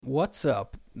What's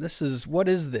up? What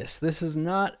is this? This is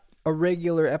not a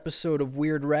regular episode of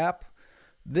Weird Rap.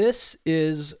 This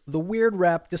is the Weird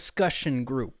Rap discussion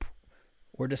group,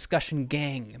 or discussion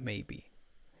gang, maybe.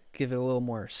 Give it a little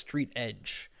more street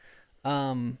edge.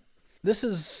 This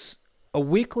is a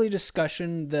weekly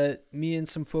discussion that me and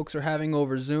some folks are having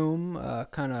over Zoom,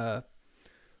 kind of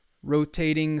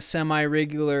rotating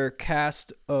semi-regular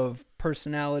cast of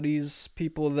personalities,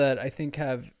 people that I think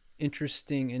have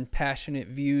interesting and passionate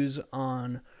views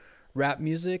on rap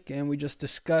music, and we just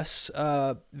discuss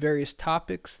various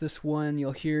topics. This one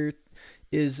you'll hear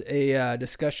is a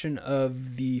discussion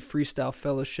of the Freestyle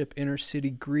Fellowship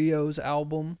Innercity Griots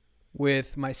album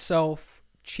with myself,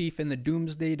 Chief and the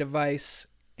Doomsday Device,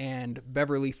 and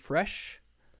Beverly Fresh.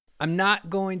 I'm not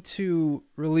going to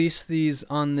release these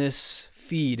on this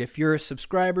feed. If you're a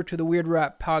subscriber to the Weird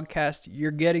Rap podcast, you're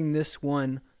getting this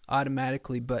one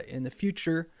automatically, but in the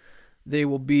future they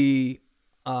will be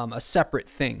a separate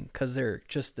thing because they're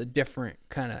just a different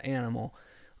kind of animal.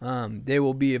 They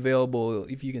will be available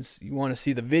if you want to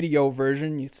see the video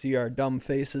version. You see our dumb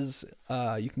faces.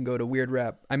 You can go to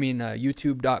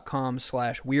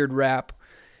youtube.com/weirdrap.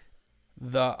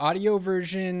 The audio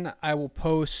version I will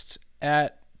post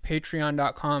at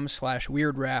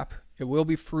patreon.com/weirdrap. It will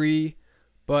be free,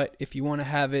 but if you want to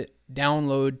have it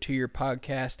download to your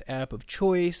podcast app of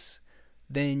choice,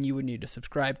 then you would need to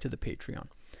subscribe to the Patreon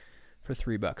for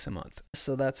 $3 a month.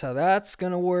 So that's how that's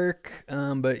going to work.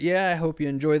 But yeah, I hope you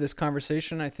enjoy this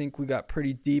conversation. I think we got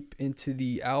pretty deep into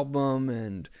the album,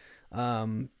 and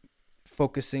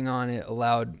focusing on it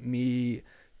allowed me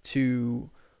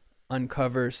to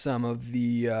uncover some of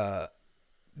the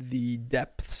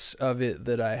depths of it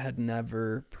that I had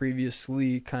never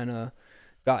previously kind of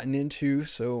gotten into.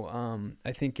 So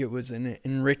I think it was an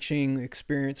enriching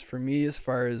experience for me as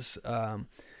far as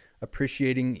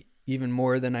appreciating even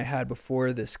more than I had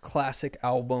before this classic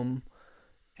album.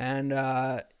 And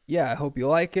yeah, I hope you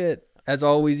like it. As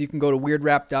always, you can go to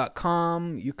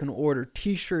weirdrap.com. You can order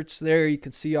t-shirts there. You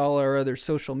can see all our other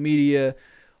social media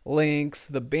links,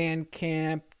 the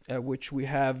Bandcamp, which we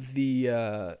have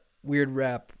the Weird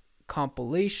Rap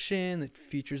compilation that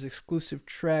features exclusive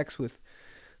tracks with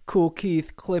Cool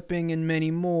Keith clipping and many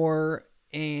more,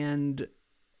 and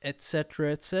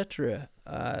etc. etc.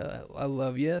 I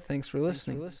love you. Thanks for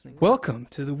listening. Welcome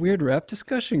to the Weird Rap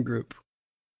discussion group.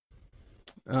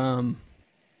 I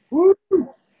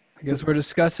guess we're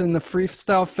discussing the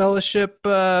Freestyle Fellowship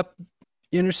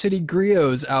Innercity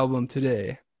Griots album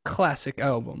today. Classic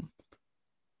album.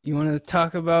 You want to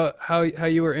talk about how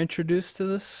you were introduced to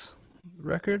this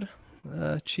record,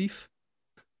 Chief?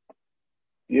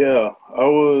 Yeah, I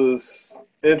was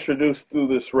introduced to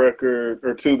this record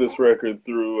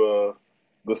through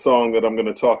the song that I'm going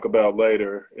to talk about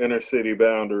later, Innercity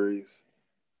Boundaries.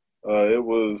 It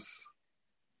was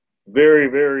very,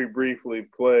 very briefly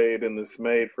played in this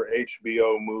made for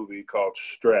HBO movie called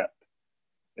Strapped.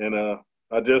 And I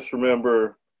just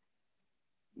remember,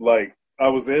 like, I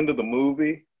was into the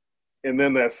movie, and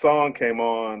then that song came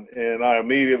on, and I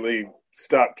immediately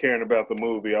stopped caring about the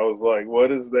movie. I was like,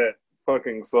 what is that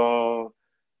fucking song?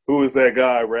 Who is that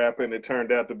guy rapping? It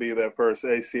turned out to be that first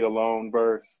AC Alone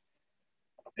verse.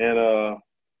 And I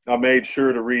made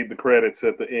sure to read the credits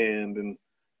at the end and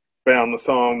found the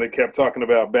song that kept talking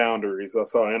about boundaries. I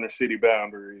saw Innercity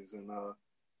Boundaries, and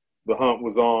the hunt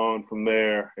was on from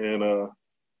there. And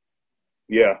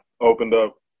yeah, opened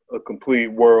up a complete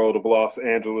world of Los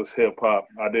Angeles hip hop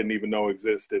I didn't even know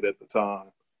existed at the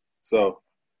time. So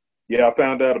yeah, I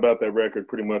found out about that record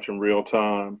pretty much in real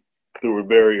time through a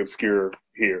very obscure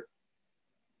here.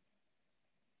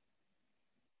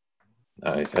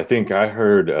 Nice. I think I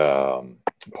heard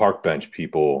Park Bench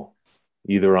people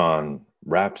either on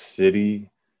Rap City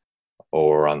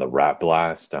or on the Rap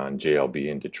Blast on JLB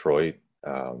in Detroit.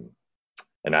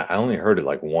 And I only heard it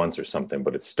like once or something,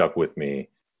 but it stuck with me.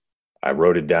 I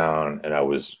wrote it down, and I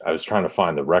was trying to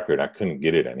find the record. I couldn't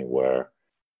get it anywhere.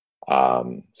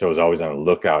 So I was always on the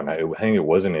lookout. And I think it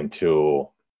wasn't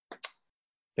until, I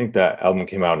think that album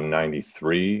came out in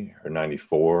 93 or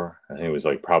 94. I think it was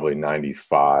like probably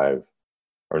 95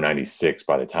 or 96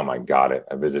 by the time I got it.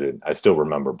 I still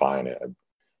remember buying it. I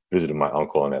visited my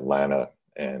uncle in Atlanta,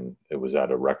 and it was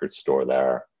at a record store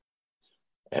there,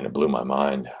 and it blew my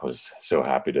mind. I was so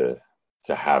happy to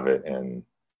have it. And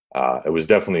it was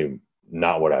definitely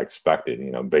not what I expected,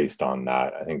 based on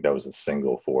that. I think that was a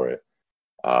single for it.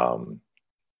 But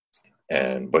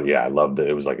yeah, I loved it.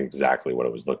 It was like exactly what I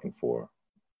was looking for.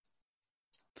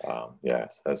 Yeah,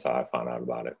 so that's how I found out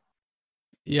about it.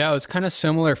 Yeah, it was kind of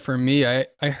similar for me. I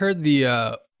heard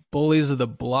the Bullies of the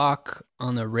Block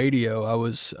on the radio. I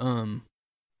was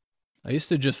I used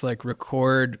to just like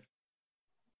record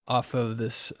off of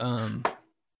this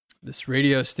this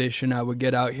radio station I would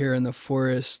get out here in the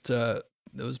forest that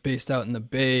was based out in the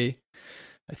Bay.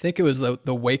 I think it was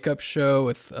the Wake Up Show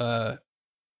with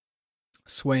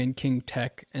Sway and King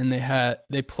Tech, and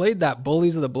they played that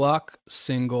Bullies of the Block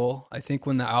single, I think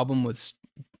when the album was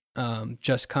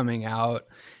just coming out,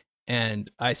 and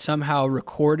I somehow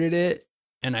recorded it,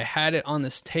 and I had it on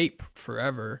this tape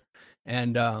forever,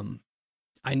 and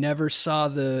I never saw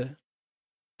the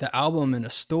album in a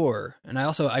store. And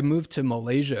I moved to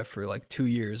Malaysia for like 2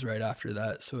 years right after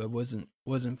that, so I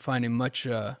wasn't finding much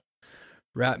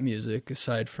rap music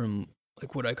aside from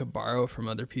like what I could borrow from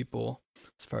other people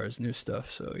as far as new stuff.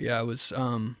 So yeah,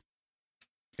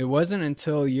 it wasn't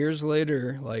until years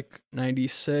later, like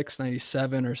 96,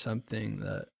 97 or something,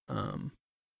 that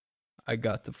I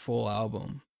got the full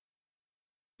album.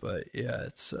 But yeah,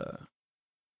 it's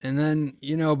and then,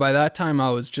 you know, by that time I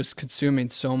was just consuming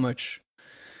so much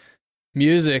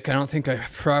music, I don't think I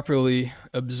properly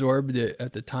absorbed it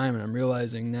at the time, and I'm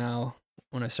realizing now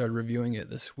when I started reviewing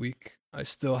it this week, I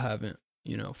still haven't,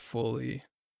 you know, fully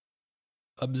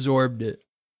absorbed it.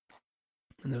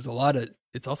 And there's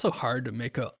it's also hard to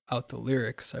make out the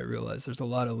lyrics. I realize there's a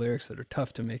lot of lyrics that are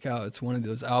tough to make out. It's one of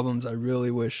those albums I really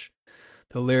wish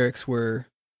the lyrics were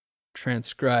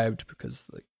transcribed, because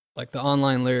like the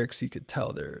online lyrics, you could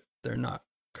tell they're not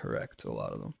correct, a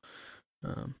lot of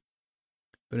them.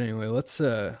 But anyway, let's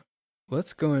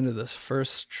go into this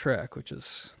first track, which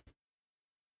is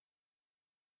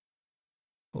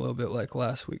a little bit like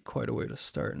last week, quite a way to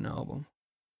start an album.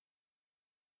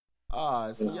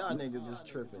 See, y'all niggas is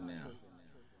tripping now.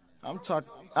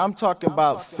 I'm talking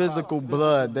about physical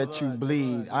blood that you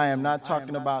bleed. I am not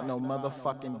talking about no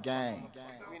motherfucking gang.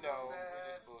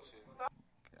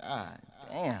 God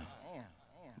damn.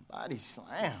 Body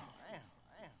slam.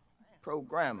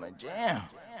 Programmer jam.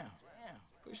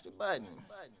 Push the button.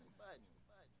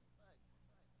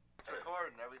 It's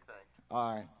recording everything.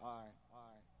 All right.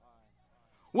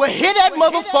 Well, hit that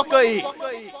motherfucker in.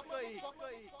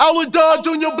 All the dogs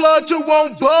on your blood, you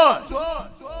won't budge.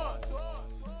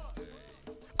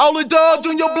 All the dogs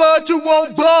on your blood, you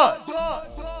won't budge.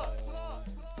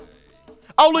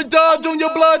 All the dogs on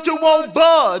your blood, you won't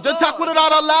budge. Attack with it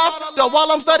out of laughter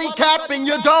while I'm steady capping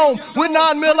your dome with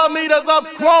 9 millimeters of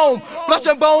chrome. Flesh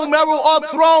and bone, marrow are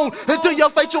thrown until your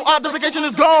facial identification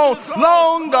is gone.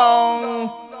 Long gone.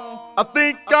 I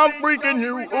think I'm freaking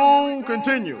you. Ooh,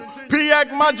 continue.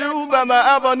 PX my jewel and the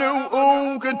avenue.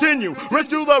 Ooh, continue.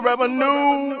 Rescue the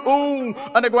revenue. Ooh,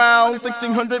 underground,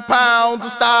 1,600 pounds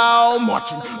of style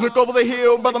marching. Look over the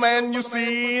hill, brother man, you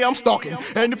see I'm stalking.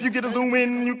 And if you get a zoom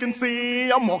in, you can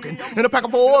see I'm walking in a pack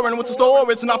of 4. And what's the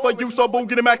store? It's not for you, so boo,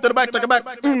 get it back to the back, take it back.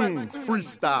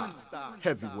 Freestyle,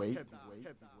 heavyweight.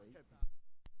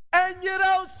 And you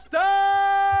don't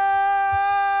stop.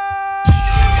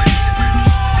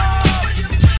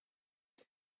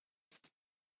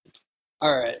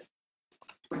 All right.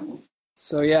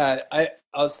 So yeah, I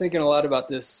was thinking a lot about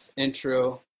this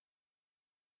intro.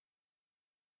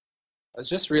 I was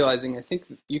just realizing, I think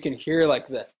you can hear like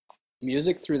the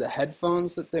music through the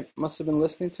headphones that they must have been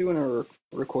listening to in a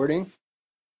recording.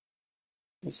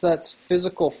 It's that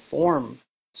Physical Form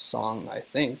song, I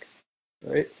think,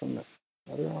 right, from the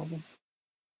other album.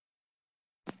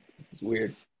 It's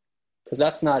weird, because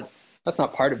that's not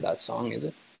part of that song, is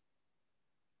it?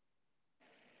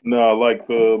 No, like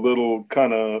the little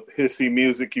kind of hissy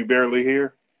music you barely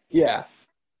hear. Yeah.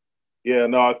 Yeah,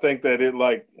 no, I think that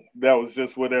that was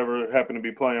just whatever happened to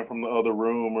be playing from the other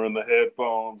room or in the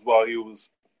headphones while he was,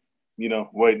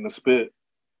 waiting to spit.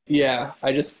 Yeah,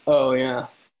 I just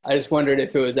wondered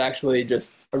if it was actually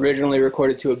just originally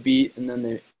recorded to a beat and then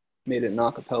they made it an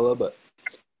acapella, but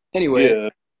anyway. Yeah,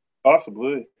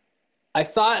 possibly. I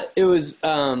thought it was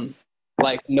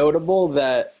notable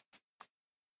that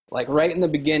like right in the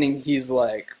beginning he's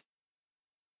like,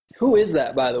 who is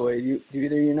that, by the way? Do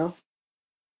either of you know?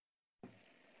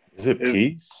 Is it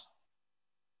Peace?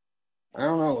 I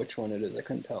don't know which one it is. I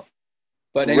couldn't tell.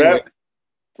 But anyway.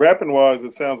 Rapping wise,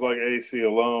 it sounds like AC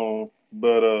alone,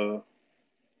 but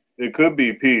it could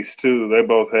be Peace too. They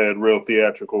both had real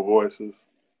theatrical voices.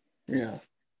 Yeah.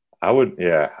 I would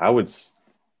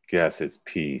guess it's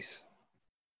Peace.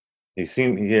 He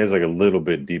has like a little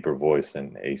bit deeper voice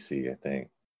than AC, I think.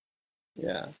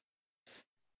 Yeah.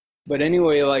 But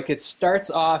anyway, like it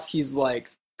starts off, he's like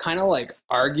kind of like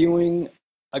arguing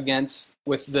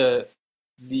with the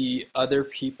other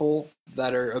people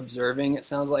that are observing. It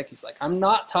sounds like he's like, I'm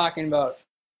not talking about,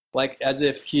 like as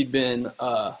if he'd been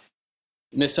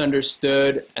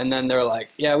misunderstood, and then they're like,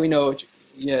 yeah, we know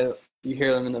you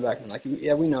hear them in the background like,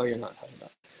 yeah, we know you're not talking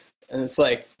about. And it's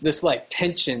like this like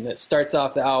tension that starts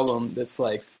off the album that's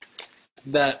like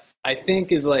that I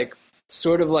think is like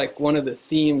sort of like one of the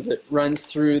themes that runs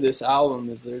through this album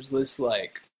is there's this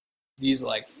like these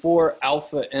like 4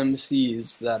 alpha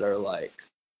MCs that are like,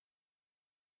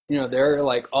 you know, they're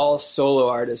like all solo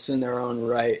artists in their own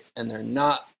right, and they're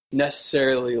not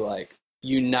necessarily like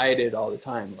united all the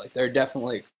time. Like there are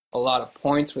definitely a lot of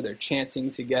points where they're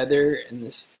chanting together in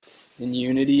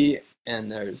unity,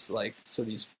 and there's like so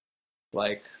these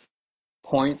like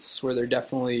points where they're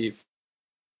definitely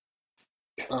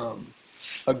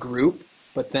a group,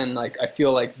 but then like I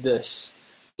feel like this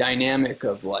dynamic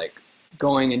of like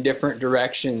going in different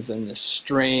directions and this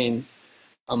strain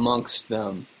amongst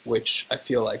them, which I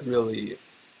feel like really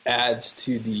adds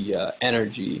to the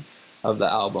energy of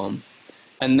the album.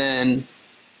 And then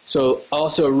so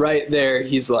also right there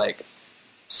he's like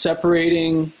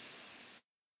separating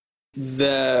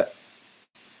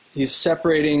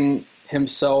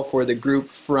himself or the group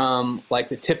from like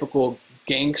the typical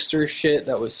gangster shit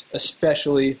that was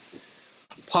especially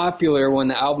popular when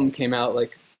the album came out.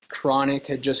 Like Chronic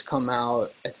had just come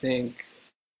out, I think,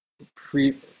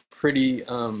 pretty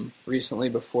recently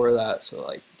before that. So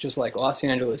like just like Los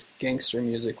Angeles gangster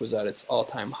music was at its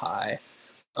all-time high.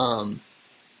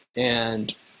 And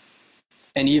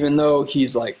even though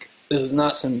he's like, this is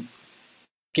not some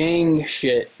gang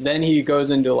shit, then he goes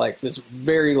into like this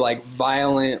very like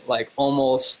violent, like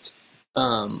almost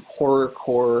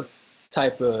horrorcore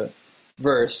type of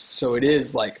verse. So it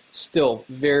is like still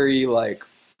very like,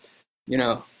 you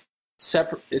know,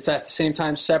 separate. It's at the same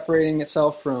time separating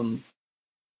itself from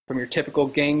your typical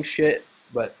gang shit,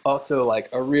 but also like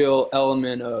a real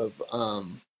element of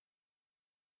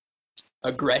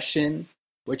aggression,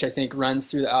 which I think runs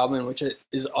through the album, which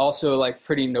is also like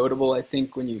pretty notable, I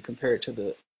think, when you compare it to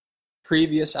the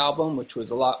previous album, which was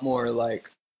a lot more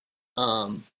like,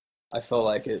 I felt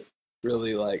like it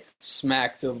really like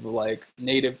smacked of like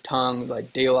native tongues,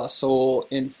 like De La Soul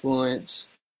influence,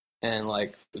 and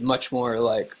like much more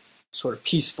like sort of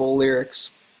peaceful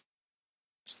lyrics.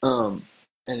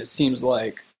 And it seems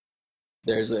like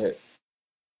there's a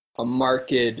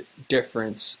marked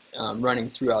difference running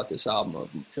throughout this album of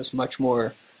just much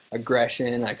more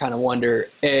aggression. I kind of wonder,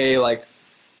 like,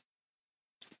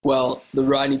 well, the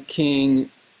Rodney King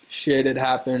shit had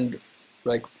happened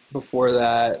like before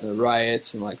that, the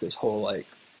riots and like this whole like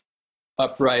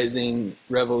uprising,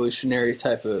 revolutionary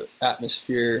type of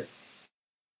atmosphere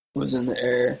was in the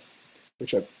air,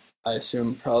 which I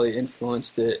assume probably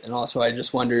influenced it. And also I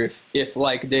just wonder if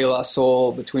like De La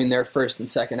Soul, between their first and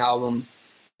second album,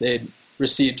 they'd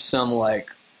received some like,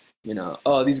 you know,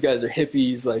 oh, these guys are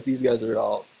hippies, like these guys are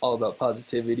all about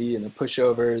positivity and the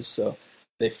pushovers, so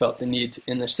they felt the need to,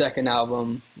 in their second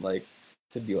album, like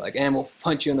to be like, and we'll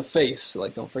punch you in the face,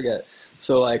 like don't forget.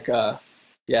 So like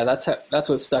yeah, that's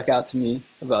what stuck out to me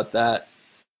about that.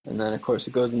 And then of course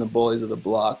it goes in the Bullies of the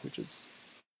Block, which is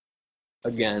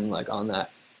again like on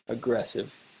that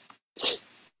aggressive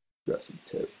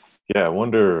tip. Yeah, I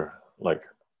wonder, like,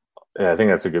 I think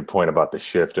that's a good point about the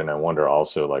shift, and I wonder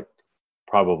also, like,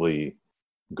 probably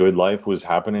Good Life was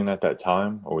happening at that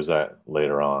time, or was that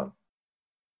later on?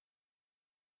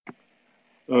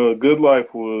 Good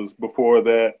Life was before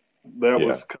that. That Yeah.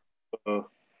 was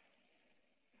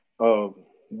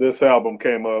this album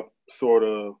came up sort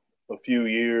of a few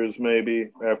years maybe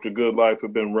after Good Life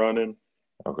had been running.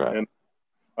 Okay. And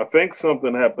I think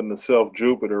something happened to Self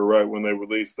Jupiter right when they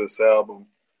released this album.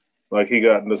 Like he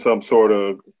got into some sort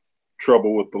of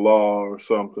trouble with the law or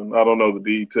something. I don't know the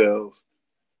details,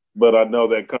 but I know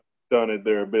that kind of stunted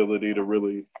their ability to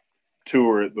really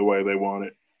tour it the way they want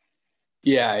it.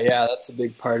 Yeah, that's a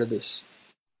big part of this.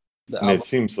 And it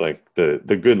seems like the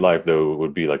Good Life, though,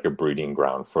 would be like a breeding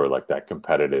ground for like that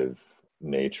competitive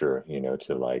nature, you know,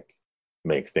 to like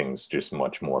make things just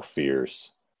much more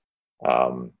fierce.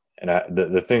 And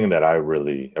the thing that I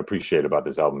really appreciate about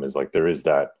this album is like there is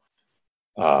that,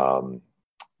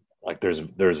 like there's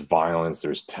violence,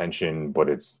 there's tension, but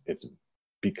it's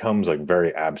becomes like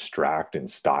very abstract and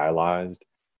stylized.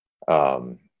 I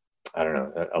don't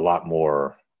know, a lot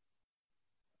more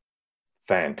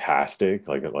fantastic,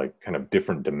 like kind of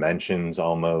different dimensions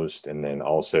almost, and then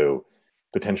also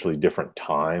potentially different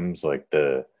times. Like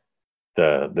there's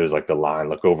like the line,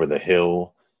 "Look over the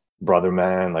hill, brother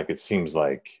man." Like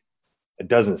it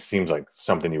doesn't seem like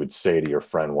something you would say to your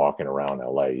friend walking around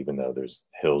LA, even though there's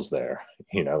hills there.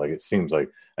 You know, like it seems like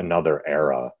another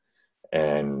era.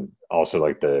 And also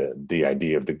like the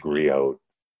idea of the griot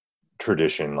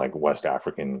tradition, like West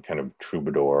African kind of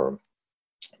troubadour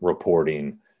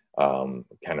reporting, kind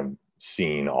of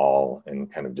seeing all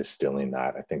and kind of distilling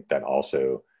that. I think that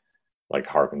also like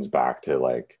harkens back to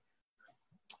like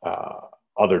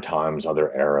other times,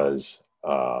 other eras,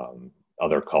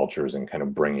 other cultures, and kind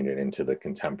of bringing it into the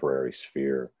contemporary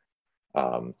sphere.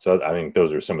 So I think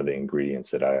those are some of the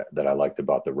ingredients that I liked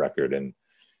about the record. And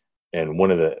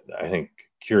one of the, I think,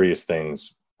 curious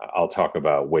things I'll talk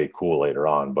about way cool later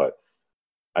on, but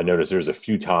I noticed there's a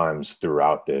few times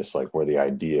throughout this, like where the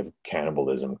idea of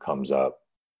cannibalism comes up.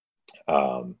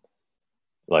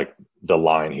 Like the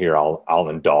line here, I'll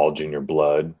indulge in your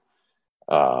blood.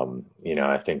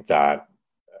 I think that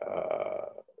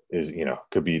is,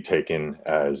 could be taken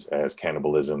as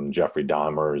cannibalism. Jeffrey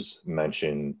Dahmer's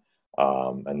mentioned,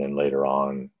 and then later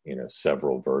on,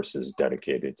 several verses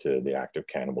dedicated to the act of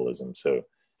cannibalism. So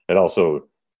it also,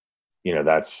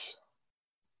 that's,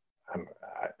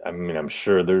 I'm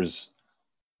sure there's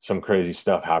some crazy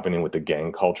stuff happening with the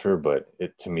gang culture, but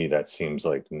to me, that seems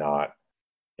like not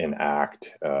an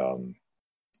act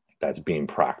that's being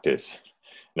practiced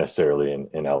necessarily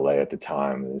in LA at the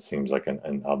time. It seems like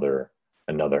another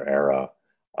era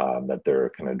that they're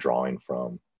kind of drawing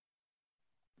from.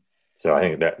 So I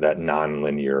think that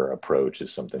non-linear approach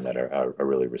is something that I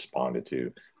really responded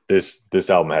to. This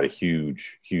album had a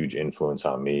huge influence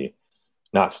on me,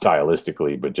 not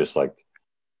stylistically, but just like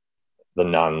the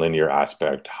non-linear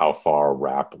aspect, how far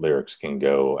rap lyrics can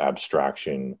go,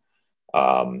 abstraction,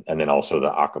 and then also the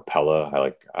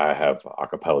acapella. I have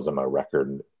acapellas on my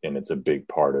record, and it's a big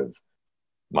part of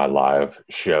my live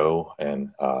show.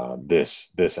 And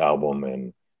this album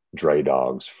and Dre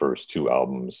Dog's first two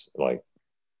albums, like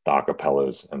the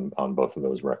acapellas and on both of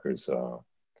those records,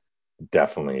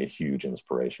 definitely a huge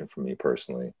inspiration for me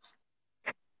personally.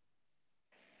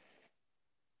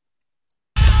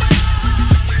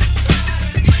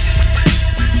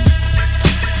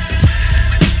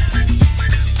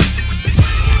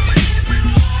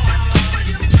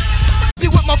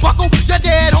 Buckle, your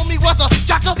dad homie was a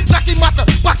jocker, knock him out the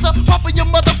boxer, popping your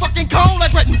motherfucking cone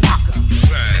like Red and Walker.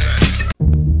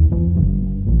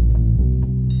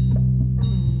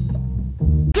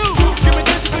 Dude, give me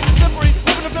this, bitch, slippery,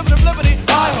 living of liberty.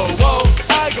 I ho, whoa,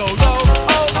 I go low.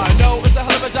 Oh, I know it's a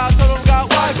hell of a job. Told him God,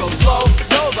 why go slow?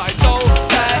 Know thy soul,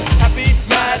 sad, happy,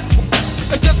 mad.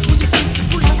 And just when you think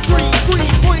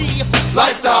free,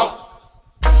 lights out.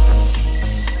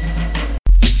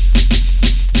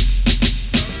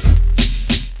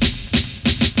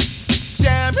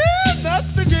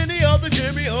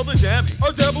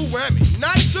 A double whammy,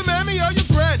 not your mammy or your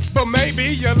granny, but maybe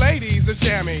your lady's a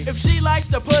chamois. If she likes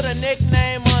to put a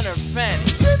nickname on her fanny.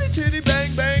 Chitty chitty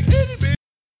bang bang, itty bitty.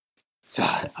 So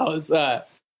I was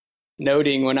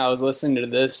noting when I was listening to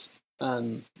this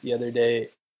the other day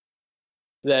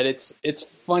that it's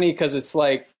funny because it's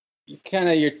like kind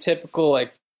of your typical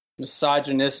like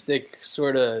misogynistic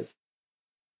sort of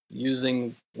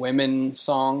using women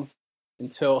song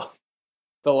until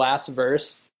the last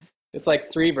verse. It's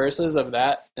like 3 verses of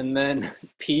that, and then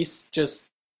Peace just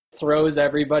throws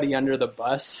everybody under the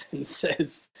bus and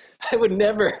says, I would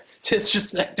never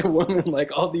disrespect a woman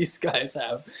like all these guys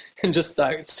have, and just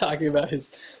starts talking about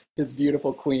his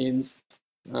beautiful queens.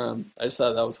 I just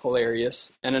thought that was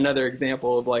hilarious. And another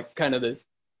example of like kind of the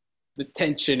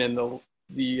tension and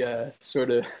the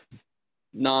sort of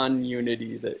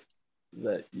non-unity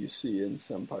that you see in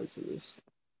some parts of this.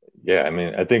 Yeah, I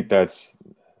mean, I think that's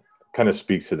kind of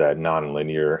speaks to that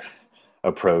non-linear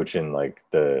approach, and like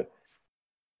the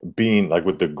being like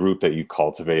with the group that you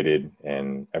cultivated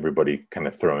and everybody kind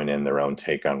of throwing in their own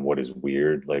take on what is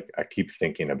weird. Like I keep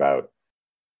thinking about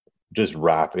just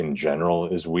rap in general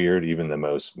is weird, even the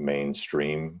most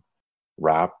mainstream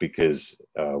rap, because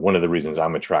one of the reasons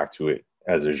I'm attracted to it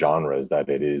as a genre is that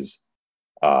it is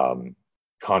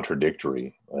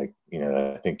contradictory. Like,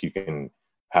 I think you can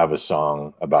have a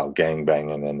song about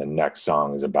gangbanging and the next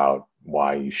song is about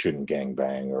why you shouldn't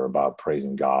gangbang or about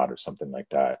praising God or something like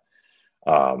that.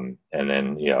 And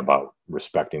then, about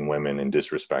respecting women and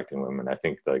disrespecting women. I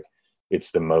think like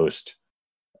it's the most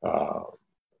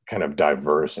kind of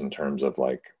diverse in terms of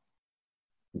like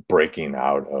breaking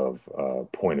out of a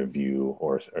point of view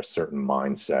or a certain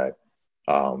mindset.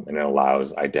 And it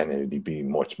allows identity to be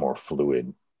much more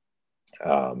fluid.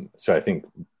 So I think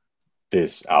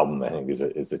this album, I think,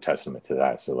 is a testament to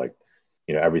that. So like,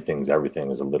 everything is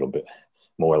a little bit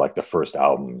more like the first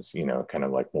albums, kind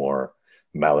of like more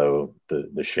mellow.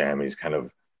 The chamois is kind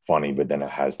of funny, but then it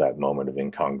has that moment of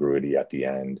incongruity at the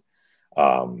end.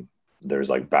 There's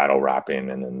like battle rapping,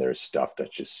 and then there's stuff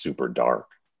that's just super dark.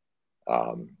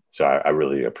 So I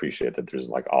really appreciate that there's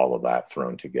like all of that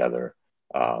thrown together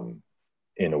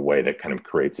in a way that kind of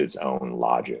creates its own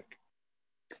logic.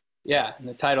 Yeah, and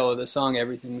the title of the song,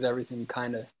 Everything's Everything,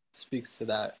 kind of speaks to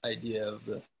that idea of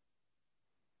the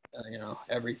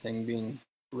everything being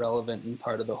relevant and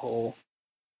part of the whole,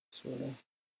 sort of.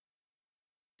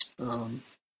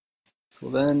 So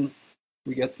then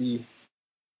we get the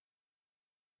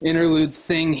interlude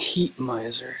thing, Heat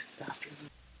Miser, after that.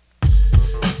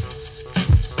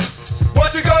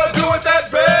 What you gonna do with that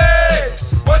bag?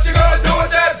 What you gonna do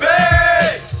with that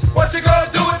bag? What you gonna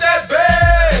do with that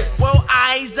bag? Well,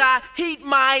 Iza, heat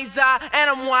miser, and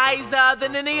I'm wiser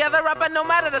than any other rapper, no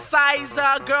matter the size.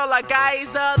 Girl like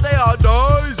Iza, they are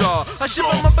dizer. I ship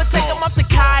them up and take them off the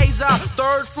Kaiser.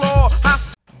 Third floor,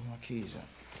 hospital. My keys up.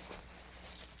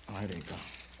 Oh, there you go.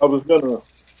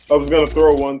 I was gonna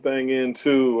throw one thing in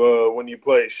too. When you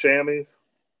play Chamois,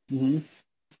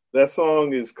 that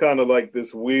song is kind of like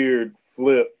this weird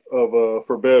flip of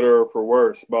 "For Better or For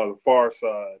Worse" by the Far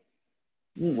Side,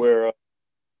 where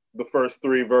the first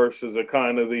three verses are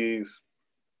kind of these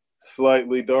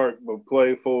slightly dark but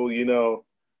playful.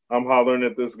 I'm hollering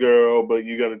at this girl, but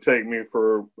you got to take me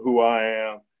for who I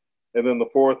am. And then the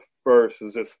fourth verse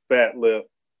is just Fat Lip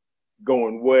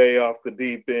going way off the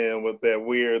deep end with that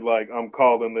weird, like, I'm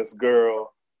calling this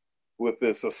girl with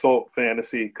this assault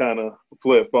fantasy kind of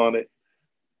flip on it.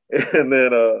 And then,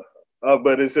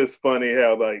 but it's just funny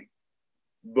how, like,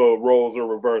 the roles are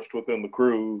reversed within the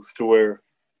crews to where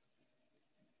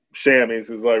Chamois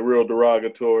is, like, real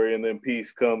derogatory, and then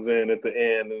Peace comes in at the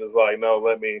end and is like, no,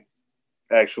 let me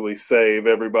actually save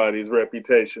everybody's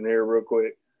reputation here real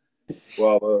quick.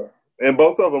 Well, and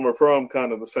both of them are from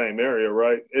kind of the same area,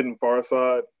 right? Isn't Far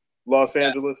Side Los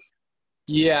Angeles?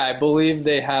 Yeah, I believe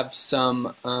they have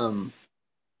some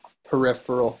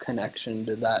peripheral connection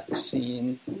to that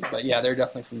scene. But yeah, they're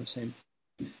definitely from the same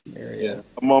area. Yeah.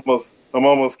 I'm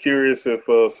almost curious if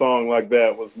a song like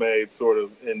that was made sort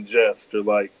of in jest or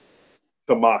like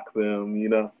to mock them,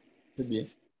 Could be.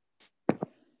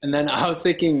 And then I was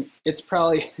thinking it's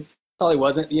probably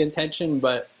wasn't the intention,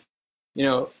 but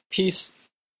Peace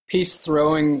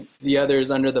throwing the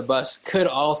others under the bus could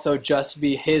also just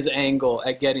be his angle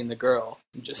at getting the girl.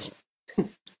 Just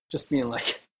being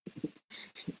like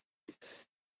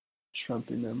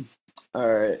trumping them. All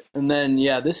right. And then,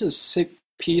 this is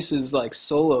Peace's like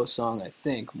solo song, I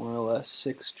think, more or less.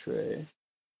 6 Tray.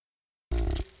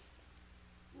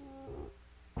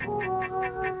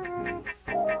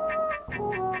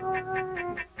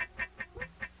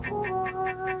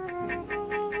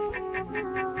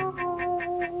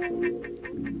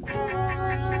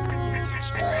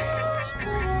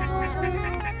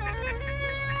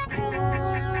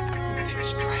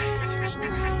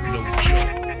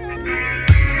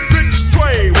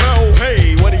 Well,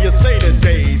 hey, what do you say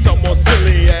today? Some more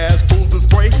silly ass fools to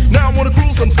spray. Now I wanna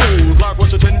cruise some schools like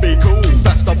Washington be cool.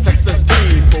 Fast up Texas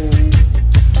teen fool.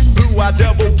 Blue-eyed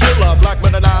devil killer, black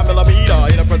man and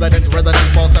 9mm. In a president's residence,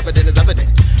 false evidence is evident.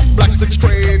 Black 6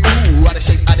 Tray crew, out of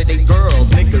shape, out of date girls,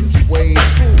 niggas way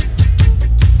cool.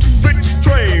 6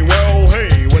 Tray, well,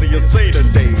 hey, what do you say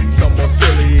today? Some more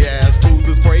silly ass fools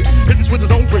to spray. Hitting switches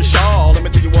on Chris Shaw, let me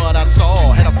tell you what I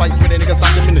saw. Had a fight with a nigga,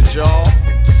 socked him in the jaw.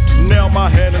 Now my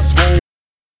hand is swollen.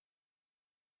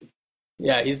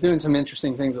 Yeah, he's doing some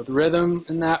interesting things with rhythm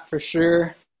and that for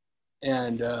sure.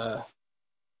 And I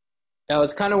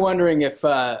was kind of wondering if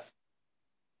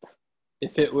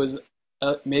it was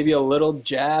maybe a little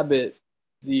jab at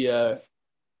the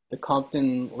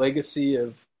Compton legacy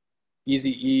of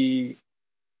Eazy-E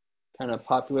kind of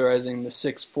popularizing the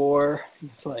 6'4".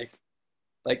 It's like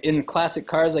in classic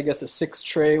cars, I guess a 6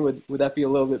 Tray would that be a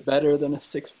little bit better than a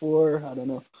 6'4"? I don't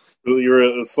know.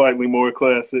 You're a slightly more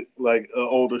classic, like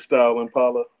older style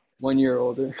Impala. 1 year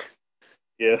older.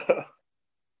 Yeah.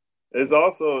 It's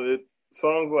also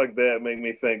songs like that make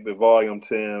me think that Volume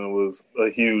 10 was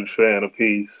a huge fan of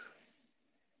Peace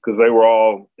because they were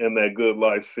all in that Good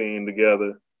Life scene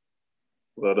together.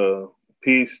 But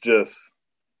Peace just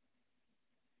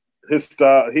his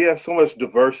style. He has so much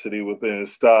diversity within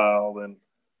his style and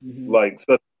like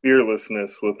such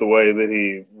fearlessness with the way that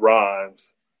he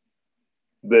rhymes.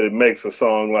 That it makes a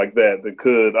song like that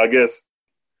could, I guess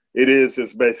it is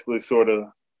just basically sort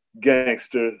of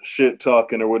gangster shit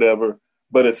talking or whatever,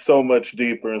 but it's so much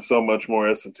deeper and so much more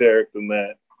esoteric than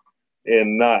that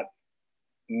and not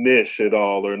niche at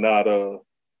all or not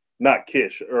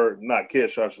kish,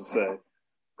 I should say,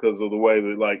 because of the way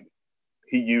that like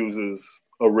he uses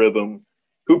a rhythm.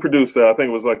 Who produced that? I think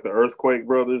it was like the Earthquake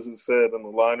Brothers, it said in the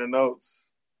liner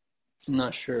notes. I'm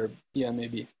not sure. Yeah,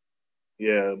 maybe.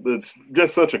 Yeah, but it's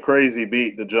just such a crazy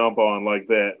beat to jump on like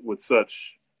that with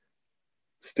such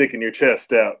sticking your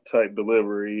chest out type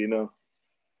delivery,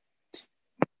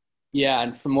 Yeah,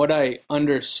 and from what I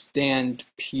understand,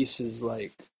 Peace is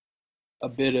like a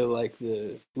bit of like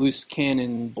the loose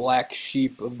cannon black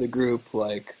sheep of the group.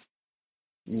 Like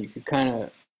And you could kind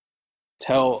of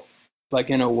tell, like,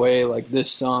 in a way, like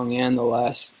this song and the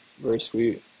last verse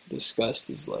we discussed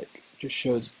is like just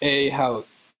shows how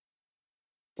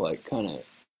like kind of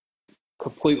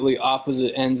completely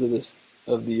opposite ends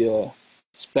of the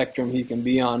spectrum he can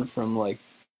be on, from like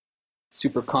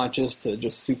super conscious to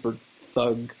just super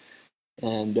thug,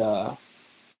 and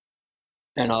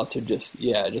also just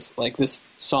like this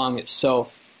song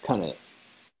itself kind of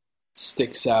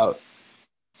sticks out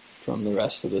from the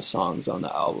rest of the songs on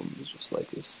the album. It's just like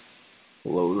this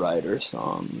lowrider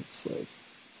song. It's like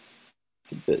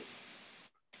it's a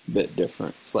bit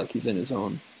different. It's like he's in his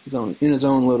own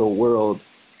little world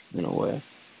in a way.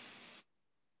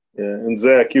 Yeah, and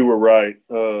Zach, you were right.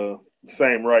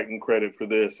 Same writing credit for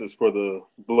this as for the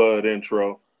Blood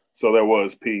intro. So there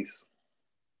was peace.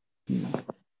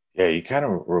 Yeah, he kind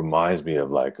of reminds me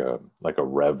of like a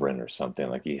reverend or something.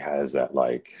 Like he has that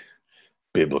like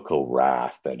biblical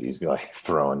wrath that he's like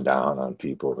throwing down on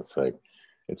people. It's like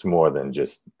it's more than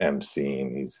just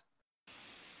emceeing. It's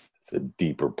a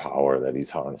deeper power that he's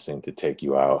harnessing to take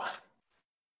you out.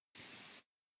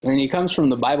 And he comes from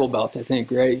the Bible Belt, I think,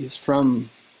 right? He's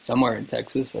from somewhere in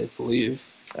Texas, I believe.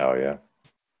 Oh yeah.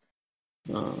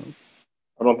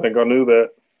 I don't think I knew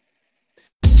that.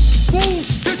 Fool,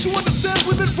 can't you understand?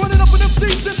 We've been running up an MC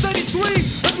since 83,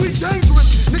 and we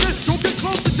dangerous. Nigga, don't get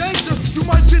close to danger. You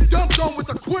might get dumped on with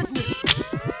a quickness.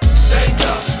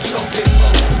 Danger, don't get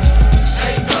close.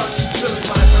 Anger, still is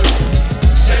my virtue.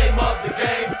 Name of the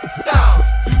game, styles.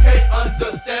 You can't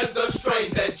understand the strain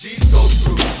that G's go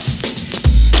through.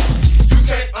 You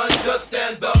can't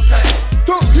understand the pain.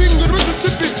 Top King of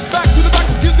Mississippi, back to the back,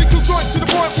 skizzy to joint to the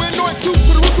point where noise to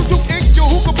put a whistle to ink your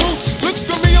hookah boots. Look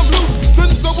at me, I'm loose,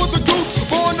 since I was a goose,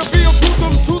 born to be a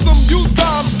gruesome to some youth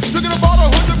time. Drinking about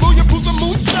 100 million proof of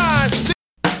moonshine.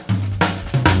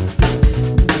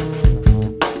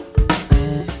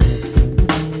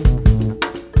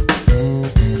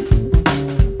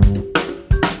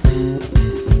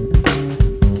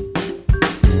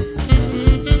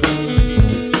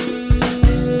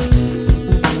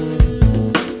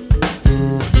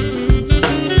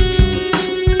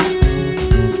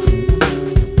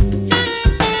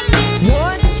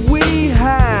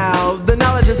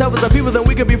 Of people, then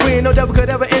we could be free and no devil could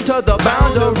ever enter the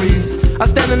boundaries. I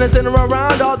stand in the center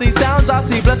around all these sounds I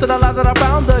see. Blessed Allah that I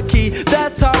found the key.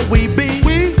 That's how we be.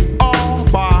 We all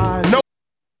by no.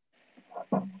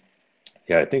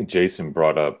 Yeah, I think Jason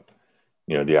brought up,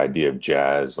 the idea of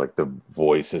jazz, like the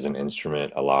voice as an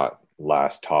instrument a lot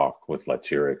last talk with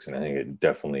Latyrix, and I think it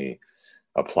definitely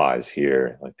applies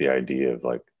here. Like the idea of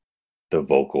like the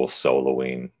vocal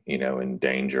soloing, in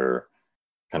Danger,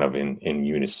 kind of in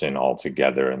unison all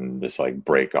together, and this like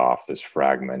break off, this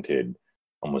fragmented,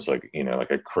 almost like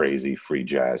like a crazy free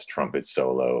jazz trumpet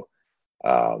solo.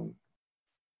 I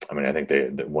think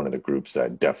they're one of the groups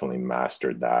that definitely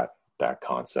mastered that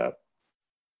concept.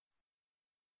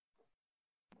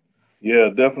 Yeah,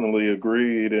 definitely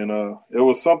agreed, and it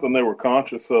was something they were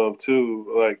conscious of too.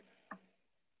 Like,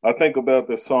 I think about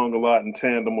this song a lot in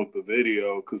tandem with the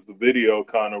video, because the video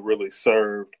kind of really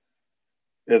served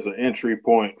as an entry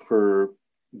point for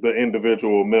the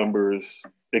individual members,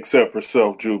 except for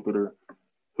Self Jupiter,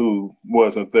 who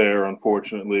wasn't there,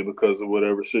 unfortunately, because of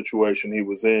whatever situation he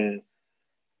was in.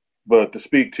 But to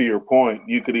speak to your point,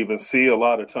 you could even see a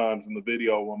lot of times in the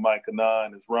video when Micah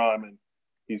 9 is rhyming,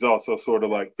 he's also sort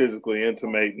of like physically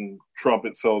intimating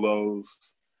trumpet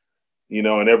solos,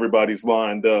 and everybody's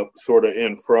lined up sort of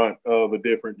in front of a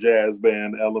different jazz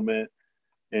band element.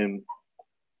 And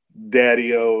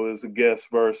Daddy-O is a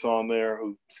guest verse on there,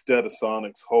 who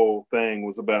Stedasonic's whole thing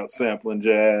was about sampling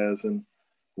jazz and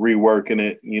reworking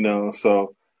it,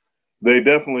 so they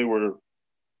definitely were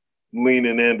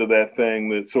leaning into that thing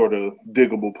that sort of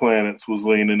Diggable Planets was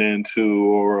leaning into,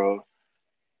 or,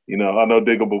 I know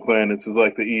Diggable Planets is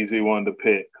like the easy one to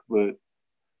pick, but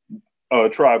a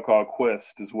Tribe Called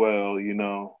Quest as well,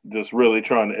 just really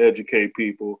trying to educate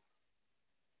people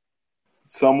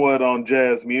somewhat on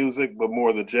jazz music, but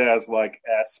more the jazz-like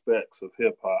aspects of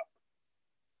hip-hop.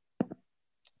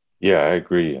 Yeah, I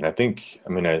agree. And I think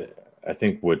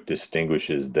what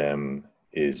distinguishes them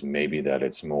is maybe that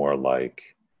it's more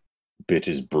like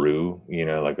Bitches Brew,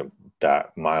 like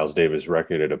that Miles Davis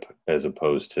record, as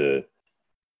opposed to,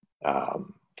 I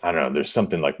don't know, there's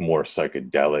something like more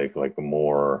psychedelic, like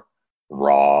more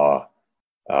raw,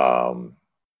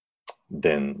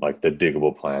 than like the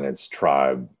Diggable Planets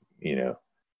Tribe,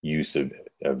 use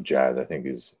of jazz. I think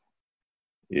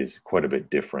is quite a bit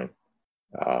different.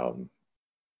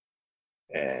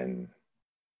 And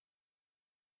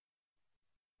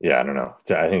yeah, I don't know.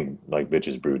 I think like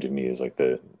Bitches Brew to me is like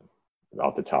the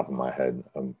off the top of my head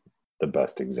the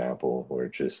best example where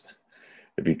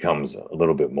it becomes a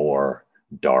little bit more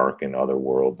dark and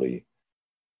otherworldly.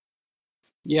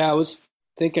 Yeah, I was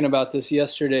thinking about this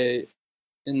yesterday,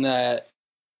 in that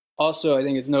also I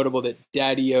think it's notable that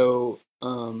Daddy-O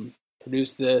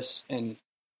produced this, and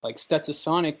like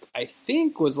Stetsasonic, I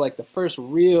think, was like the first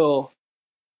real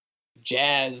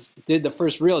jazz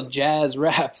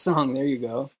rap song. There you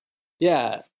go.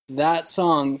 Yeah, that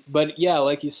song. But yeah,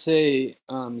 like you say,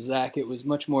 Zach, it was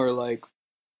much more like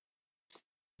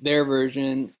their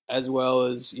version, as well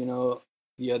as, you know,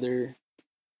 the other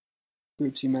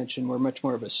groups you mentioned were much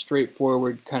more of a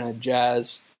straightforward kind of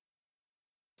jazz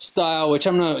style, which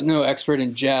I'm no expert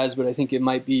in jazz, but I think it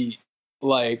might be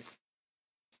like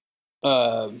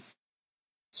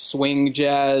swing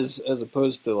jazz as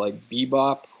opposed to like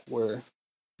bebop, where,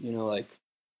 you know, like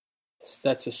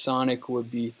Stetsasonic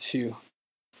would be to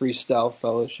Freestyle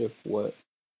Fellowship what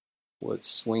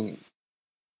swing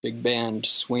big band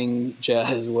swing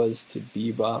jazz was to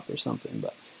bebop or something.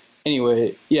 But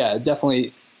anyway, yeah,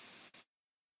 definitely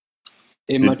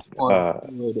a much more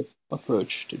good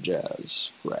approach to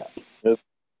jazz rap.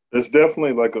 It's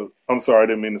definitely like I'm sorry, I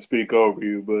didn't mean to speak over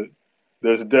you, but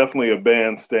there's definitely a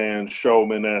bandstand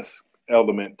showman-esque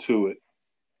element to it.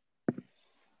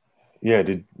 Yeah,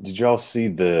 did y'all see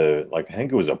I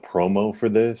think it was a promo for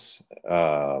this,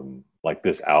 like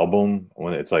this album,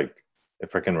 when it's like,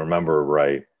 if I can remember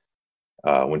right,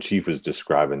 when Chief was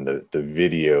describing the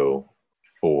video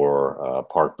for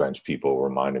Park Bench People,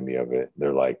 reminded me of it.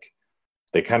 They're like,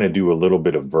 they kind of do a little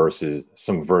bit of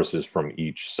some verses from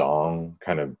each song,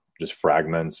 kind of just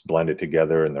fragments blended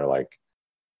together, and they're like,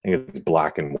 I think it's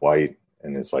black and white,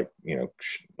 and it's like, you know,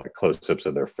 like close-ups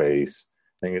of their face.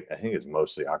 I think it's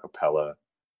mostly a cappella.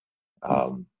 I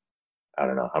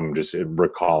don't know. I'm just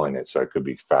recalling it, so I could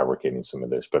be fabricating some of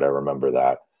this, but I remember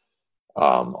that.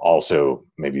 Also,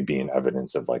 maybe being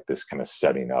evidence of like this kind of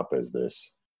setting up as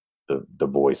the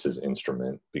voice's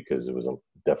instrument, because it was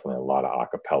definitely a lot of a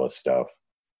cappella stuff,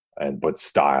 but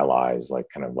stylized, like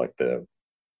kind of like the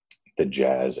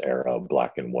jazz era,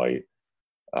 black and white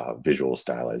visual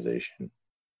stylization.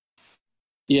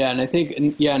 Yeah, and I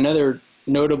think another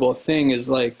notable thing is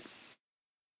like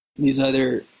these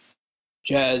other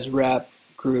jazz rap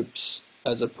groups,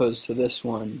 as opposed to this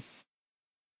one,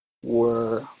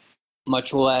 were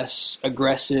much less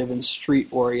aggressive and street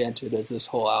oriented, as this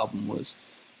whole album was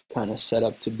kind of set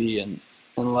up to be. And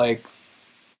like,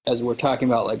 as we're talking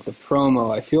about like the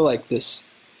promo, I feel like this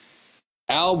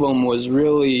album was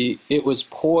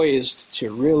poised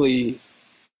to really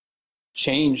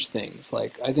change things.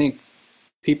 Like, I think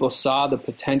people saw the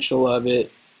potential of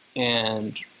it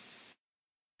and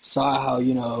saw how,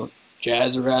 you know,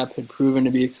 jazz rap had proven to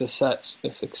be a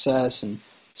success, and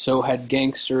so had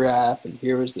gangster rap, and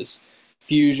here was this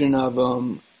fusion of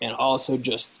them, and also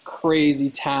just crazy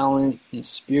talent and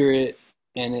spirit.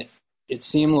 And it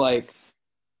seemed like,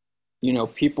 you know,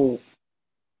 people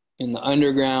in the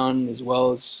underground, as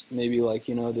well as maybe like,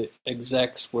 you know, the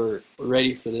execs were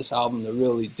ready for this album to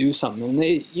really do something. And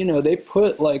they, you know, they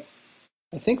put like,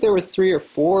 I think there were 3 or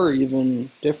 4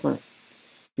 even different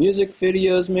music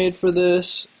videos made for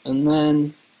this.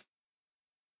 And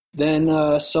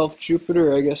then Self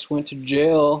Jupiter, I guess, went to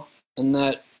jail, and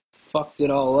that fucked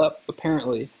it all up,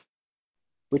 apparently.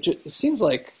 Which it seems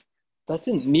like that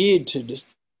didn't need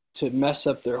to mess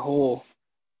up their whole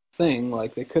thing.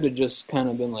 Like, they could have just kind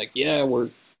of been like, yeah, we're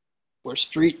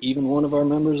street, even one of our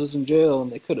members is in jail, and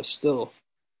they could have still.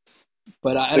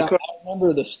 But I don't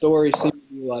remember the story seemed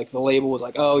to be like the label was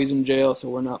like, oh, he's in jail, so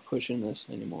we're not pushing this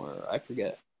anymore. I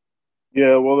forget.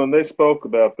 Yeah, well, and they spoke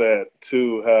about that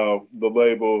too, how the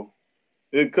label,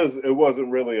 because it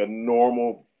wasn't really a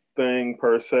normal thing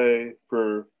per se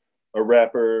for a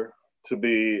rapper to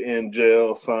be in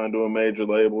jail, signed to a major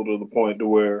label, to the point to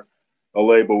where a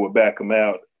label would back him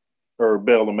out or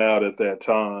bail him out at that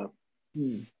time.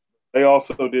 They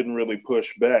also didn't really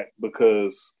push back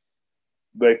because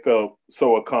they felt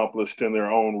so accomplished in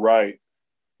their own right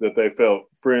that they felt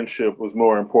friendship was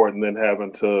more important than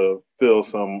having to fill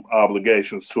some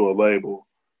obligations to a label.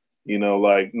 You know,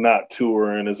 like not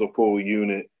touring as a full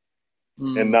unit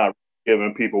and not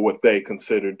giving people what they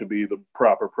considered to be the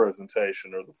proper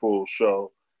presentation or the full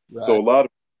show. Right. So a lot of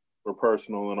it for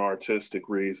personal and artistic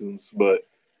reasons, but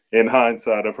in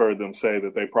hindsight, I've heard them say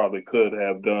that they probably could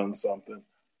have done something,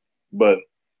 but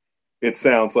it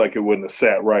sounds like it wouldn't have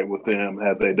sat right with them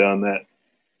had they done that.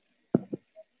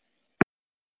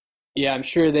 Yeah, I'm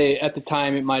sure at the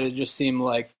time, it might have just seemed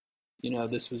like, you know,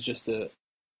 this was just a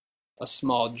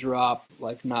small drop,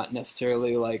 like not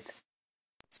necessarily like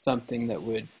something that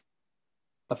would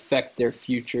affect their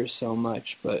future so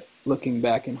much. But looking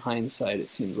back in hindsight, it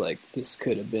seems like this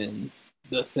could have been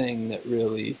the thing that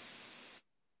really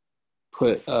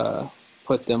put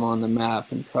them on the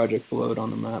map and Project Bloat on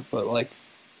the map. But like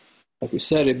we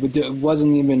said, it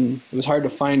wasn't even. It was hard to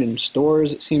find in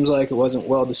stores. It seems like it wasn't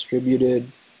well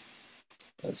distributed.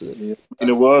 And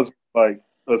it was like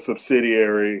a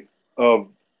subsidiary of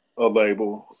a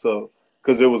label, so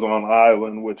because it was on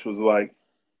Island, which was like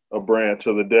a branch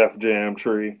of the Def Jam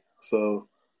tree. So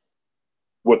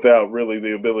without really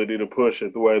the ability to push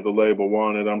it the way the label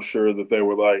wanted, I'm sure that they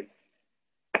were like,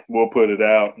 we'll put it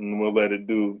out and we'll let it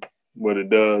do what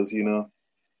it does, you know?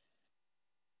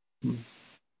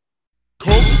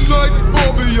 Come night,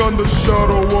 fall beyond the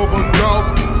shadow of a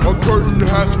doubt. A curtain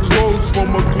has closed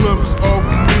from a glimpse of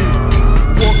me.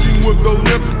 Walking with a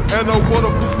limp and a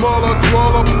wonderful smile, I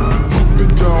draw up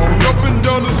and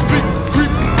down the street,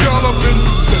 creep galloping.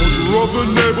 Soldier of the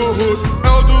neighborhood,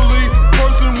 elderly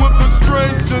person with a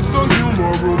strange sense of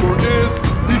humor. Rumor is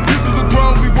he kisses the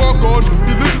ground we walk on.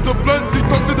 He listens to blunts, he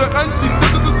talks to the ants, he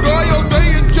stares at the sky all day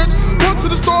and checks. Run to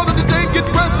the stars that the day gets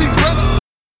rest, he rests.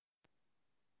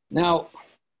 Now,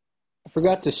 I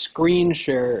forgot to screen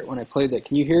share it when I played that.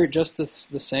 Can you hear it just the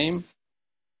same?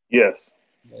 Yes.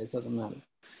 Okay, it doesn't matter.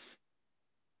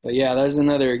 But yeah, there's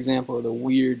another example of the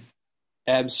weird,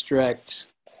 abstract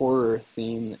horror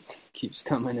theme that keeps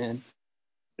coming in.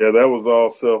 Yeah, that was all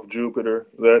Self-Jupiter.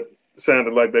 That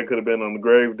sounded like that could have been on the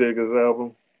Gravediggers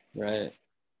album. Right.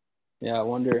 Yeah, I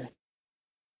wonder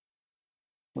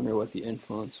what the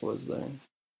influence was there.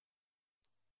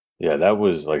 Yeah, that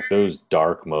was like those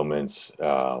dark moments.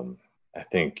 I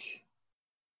think,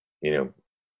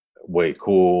 Wait,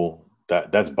 Cool.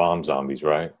 That's Bomb Zombies,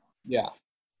 right? Yeah.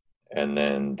 And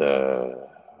then the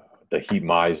Heat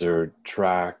Miser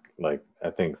track, like I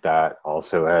think that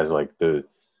also has like the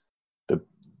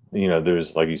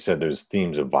there's, like you said, there's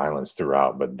themes of violence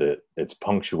throughout, but it's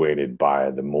punctuated by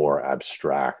the more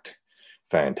abstract,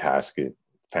 fantastic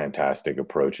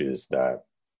approaches that,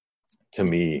 to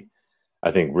me,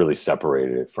 I think really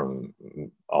separated it from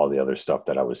all the other stuff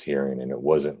that I was hearing. And it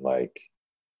wasn't like,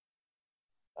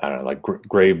 I don't know, like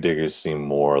Gravediggers seemed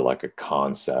more like a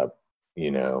concept,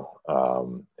 and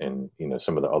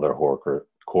some of the other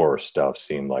horror stuff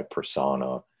seemed like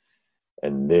Persona.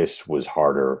 And this was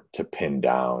harder to pin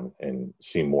down and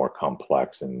seem more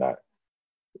complex, and that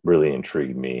really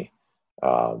intrigued me.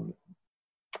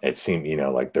 It seemed,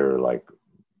 like they're like,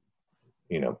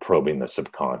 probing the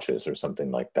subconscious or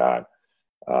something like that,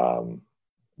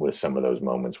 with some of those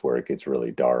moments where it gets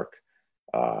really dark.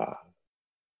 So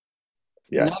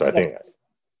I think,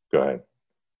 go ahead.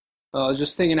 I was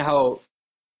just thinking how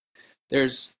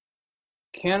there's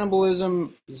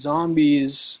cannibalism,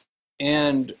 zombies,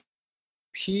 and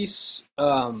Peace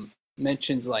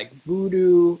mentions like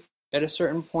voodoo at a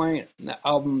certain point in the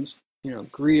album's,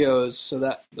 griots. So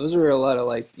that those are a lot of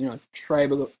like,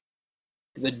 tribal,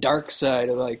 the dark side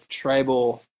of like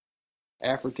tribal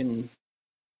African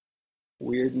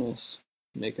weirdness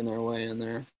making their way in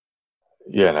there.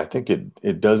 Yeah, and I think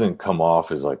it doesn't come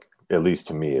off as like, at least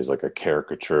to me, as like a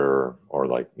caricature or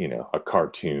like, a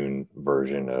cartoon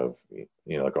version of,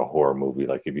 like a horror movie.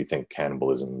 Like if you think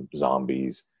cannibalism,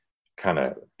 zombies, kind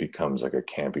of becomes like a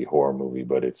campy horror movie,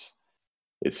 but it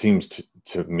seems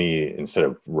to me, instead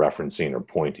of referencing or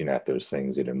pointing at those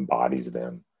things, it embodies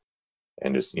them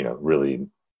and just, really,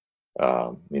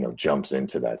 jumps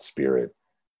into that spirit.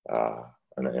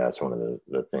 And that's one of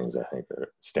the things I think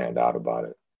stand out about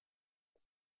it.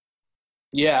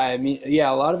 Yeah, I mean,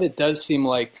 a lot of it does seem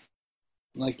like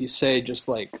you say, just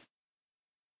like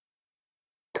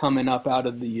coming up out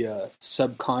of the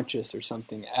subconscious or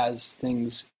something, as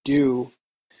things do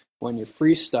when you're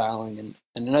freestyling. And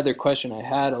another question I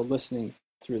had of listening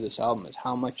through this album is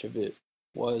how much of it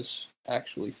was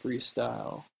actually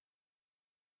freestyle.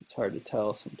 It's hard to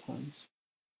tell sometimes.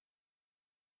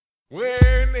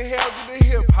 Where in the hell did the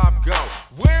hip hop go?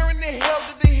 Where in the hell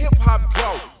did the hip hop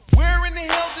go? Where in the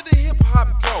hell did the hip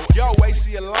hop go? Yo,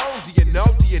 AC alone, do you know?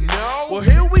 Well,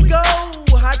 here we go.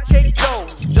 Hot cake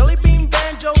goes. Jelly bean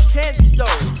banjo, candy stove.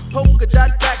 Polka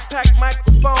dot backpack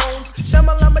microphones.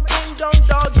 Shamalama ding dong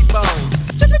doggy bones.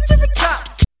 Chicka chicka chop.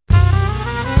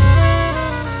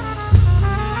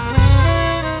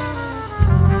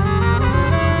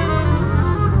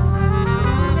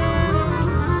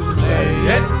 Play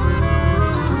it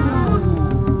cool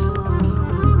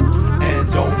and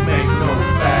don't make no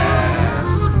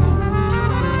fast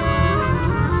moves.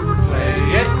 Play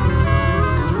it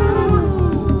cool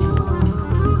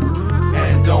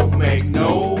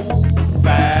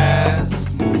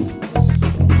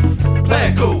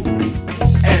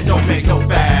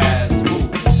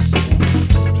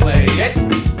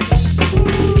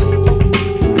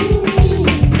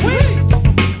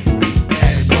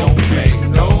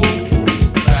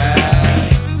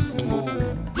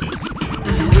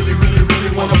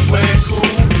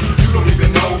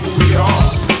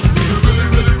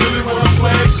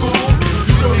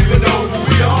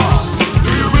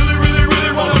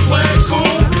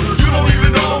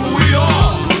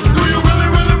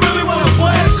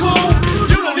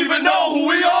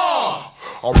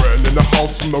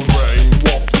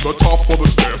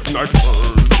night.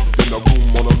 In the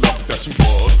room on the left, that she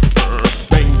was.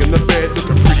 Bang in the bed,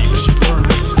 looking pretty, but she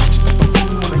burned. Snatched up the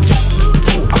room on a yacht,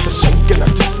 pull out the shank and I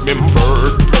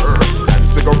dismembered her.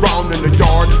 Dancing around in the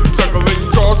yard,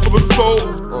 juggling jars for the soul.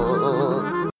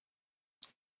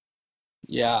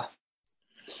 Yeah.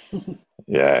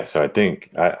 Yeah, so I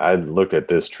think I looked at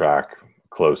this track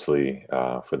closely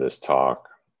for this talk,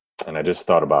 and I just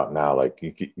thought about now, like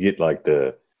you get like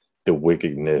the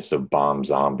wickedness of Bomb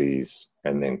Zombies,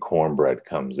 and then Cornbread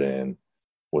comes in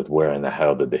with Where in the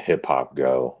Hell Did the Hip Hop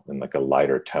Go, in like a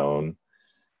lighter tone,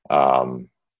 and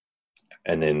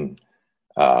then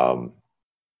I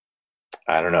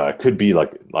don't know, it could be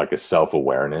like a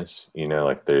self-awareness, you know,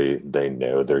 like they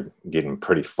know they're getting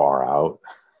pretty far out.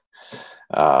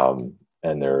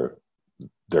 And they're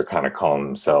kind of calling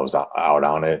themselves out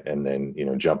on it, and then, you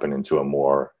know, jumping into a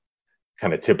more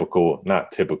kind of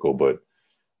not typical, but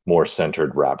more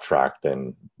centered rap track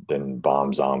than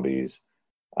Bomb Zombies.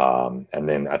 And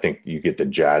then I think you get the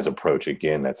jazz approach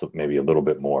again. That's maybe a little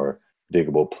bit more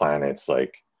Diggable Planets,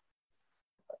 like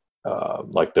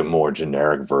the more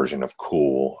generic version of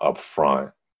Cool up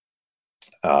front.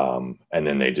 And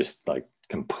then they just like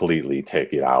completely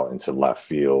take it out into left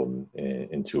field and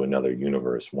into another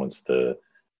universe once the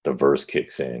verse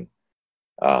kicks in.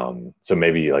 So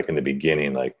maybe like in the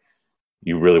beginning, like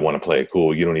you really want to play it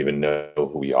cool, you don't even know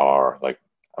who we are. Like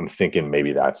I'm thinking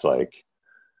maybe that's like,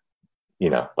 you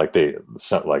know, like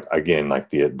again, like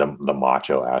the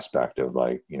macho aspect of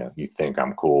like, you know, you think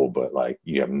I'm cool, but like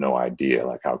you have no idea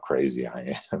like how crazy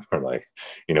I am or like,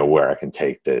 you know, where I can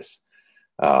take this.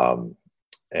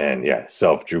 And yeah,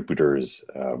 Self Jupiter's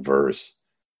verse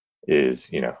is,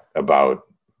 you know, about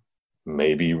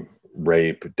maybe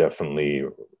rape, definitely,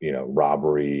 you know,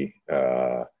 robbery,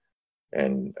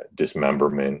 and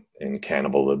dismemberment and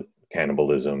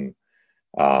cannibalism.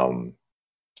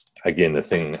 Again, the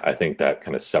thing I think that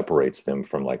kind of separates them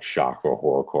from like shock or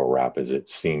horrorcore rap is it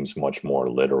seems much more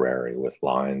literary, with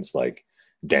lines like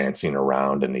dancing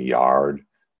around in the yard,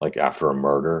 like after a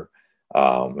murder.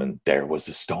 And there was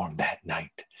a storm that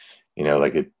night, you know,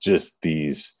 like it just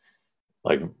these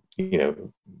like, you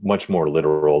know, much more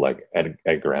literal, like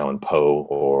Edgar Allan Poe,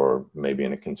 or maybe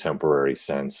in a contemporary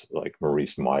sense, like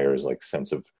Maurice Meyer's like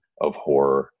sense of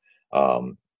horror.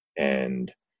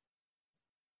 And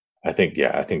I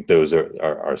think those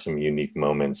are some unique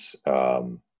moments.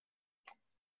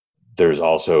 There's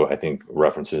also, I think,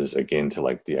 references again to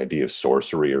like the idea of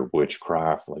sorcery or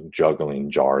witchcraft, like juggling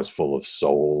jars full of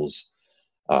souls.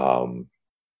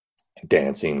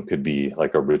 Dancing could be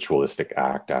like a ritualistic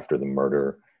act after the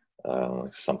murder,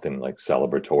 something like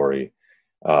celebratory.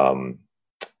 And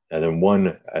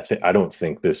then I don't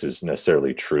think this is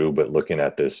necessarily true, but looking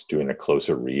at this, doing a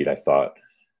closer read, I thought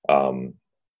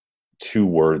two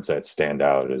words that stand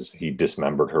out is he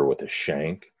dismembered her with a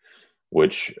shank,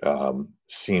 which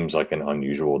seems like an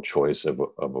unusual choice of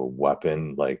a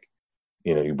weapon. Like,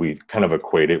 you know, we kind of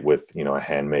equate it with, you know, a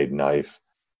handmade knife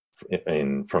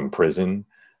from prison,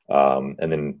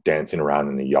 and then dancing around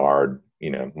in the yard. You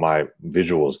know, my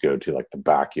visuals go to like the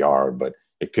backyard, but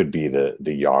it could be the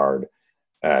yard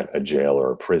at a jail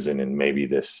or a prison, and maybe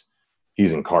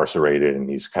he's incarcerated and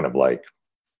he's kind of like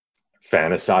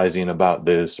fantasizing about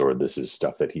this, or this is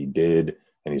stuff that he did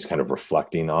and he's kind of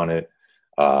reflecting on it.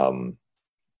 I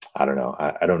don't know.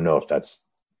 I don't know if that's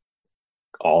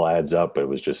all adds up, but it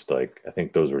was just like, I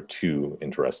think those were two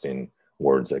interesting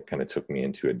words that kind of took me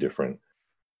into a different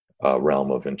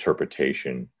realm of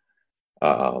interpretation.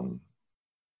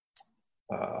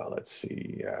 Let's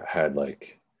see, I had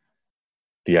like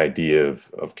the idea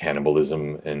of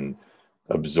cannibalism and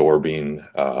absorbing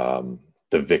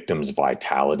the victim's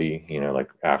vitality, you know,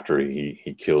 like after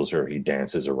he kills her, he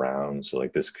dances around. So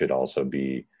like this could also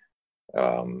be,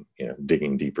 you know,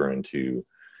 digging deeper into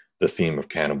the theme of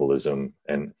cannibalism.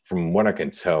 And from what I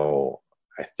can tell,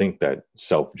 I think that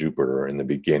Self Jupiter in the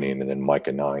beginning, and then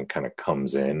Micah 9 kind of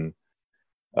comes in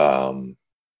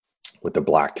with the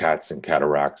Black Cats and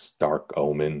Cataracts, Dark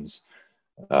Omens.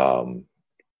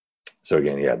 So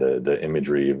again, yeah, the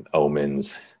imagery of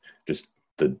omens, just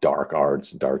the dark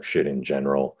arts, dark shit in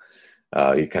general.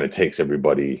 He kind of takes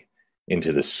everybody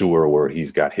into the sewer where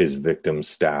he's got his victims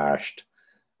stashed.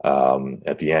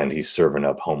 At the end, he's serving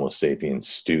up Homo sapien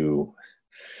stew.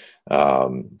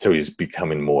 So he's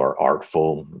becoming more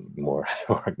artful,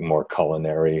 more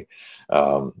culinary,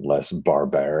 less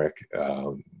barbaric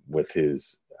with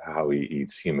how he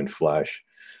eats human flesh.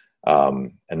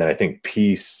 And then I think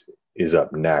Peace is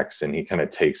up next, and he kind of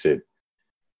takes it,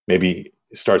 maybe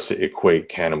starts to equate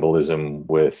cannibalism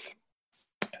with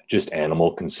just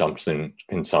animal consumption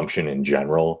in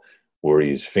general, where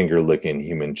he's finger licking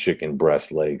human chicken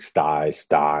breast, legs,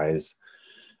 thighs.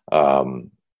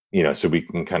 So we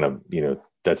can kind of,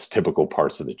 that's typical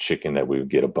parts of the chicken that we would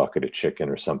get a bucket of chicken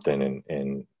or something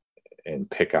and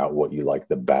pick out what you like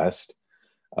the best.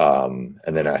 And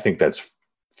then I think that's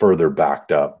further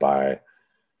backed up by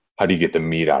how do you get the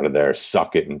meat out of there,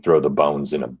 suck it and throw the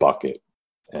bones in a bucket.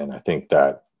 And I think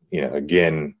that,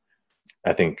 again,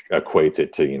 I think equates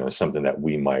it to, something that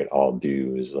we might all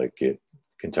do is like get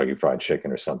Kentucky Fried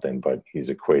Chicken or something, but he's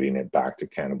equating it back to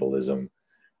cannibalism,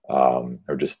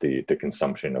 or just the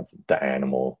consumption of the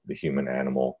animal, the human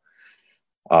animal.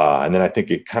 And then I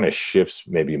think it kind of shifts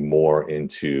maybe more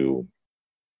into,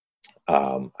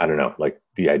 I don't know, like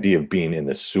the idea of being in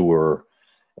the sewer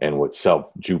and what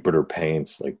Self Jupiter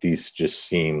paints, like these just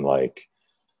seem like,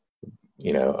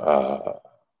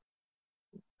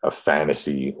 a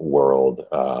fantasy world,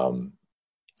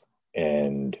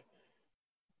 and,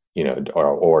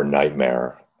 or a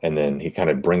nightmare. And then he kind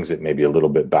of brings it maybe a little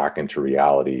bit back into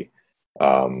reality.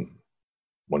 When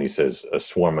he says a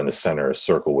swarm in the center, a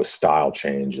circle with style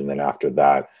change. And then after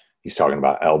that, he's talking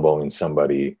about elbowing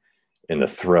somebody in the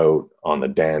throat on the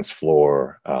dance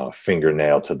floor,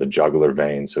 fingernail to the jugular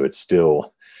vein. So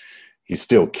he's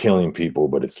still killing people,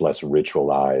 but it's less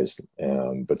ritualized,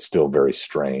 but still very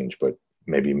strange, but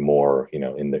maybe more,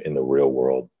 in the real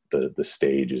world, the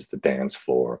stage is the dance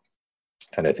floor.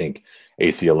 And I think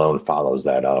AC Alone follows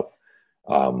that up,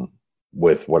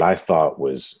 with what I thought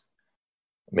was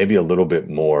maybe a little bit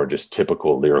more just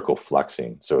typical lyrical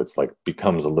flexing. So it's like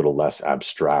becomes a little less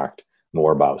abstract,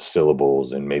 more about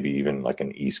syllables, and maybe even like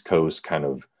an East Coast kind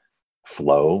of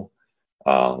flow.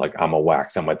 Like I'm a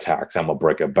wax, I'm a tax, I'm a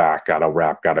break a back, got a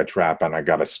rap, got a trap, and I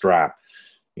got a strap,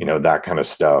 that kind of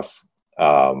stuff.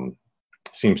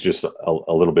 Seems just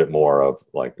a little bit more of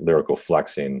like lyrical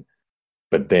flexing,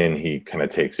 but then he kind of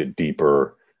takes it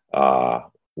deeper,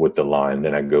 with the line,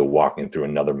 then I go walking through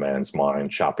another man's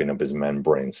mind, chopping up his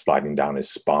membrane, sliding down his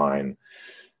spine.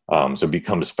 So it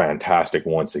becomes fantastic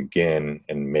once again,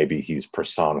 and maybe he's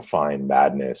personifying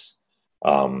madness.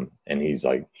 And he's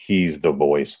the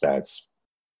voice that's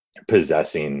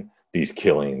possessing these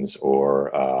killings, or,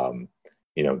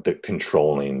 the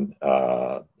controlling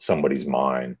somebody's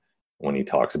mind. When he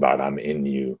talks about, I'm in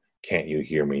you, can't you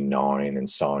hear me gnawing and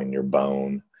sawing your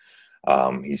bone?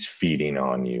 He's feeding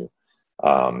on you.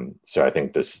 So I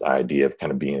think this idea of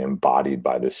kind of being embodied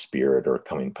by the spirit or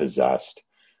coming possessed.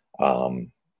 And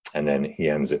then he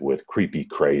ends it with creepy,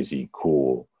 crazy,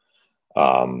 cool.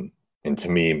 And to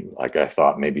me, like I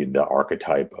thought maybe the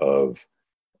archetype of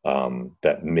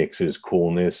that mixes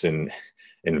coolness and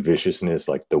viciousness,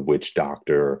 like the witch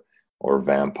doctor or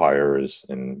vampires,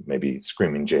 and maybe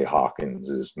Screaming Jay Hawkins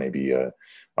is maybe a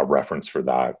reference for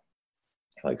that.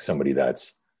 Like somebody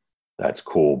that's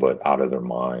cool, but out of their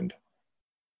mind.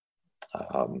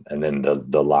 And then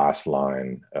the last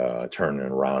line, turning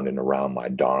around and around my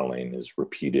darling, is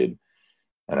repeated.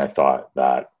 And I thought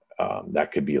that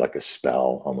that could be like a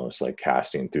spell, almost like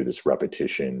casting through this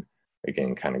repetition,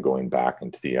 again, kind of going back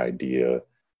into the idea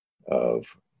of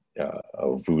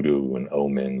voodoo and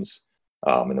omens.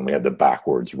 And then we have the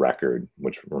backwards record,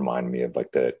 which remind me of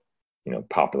like the,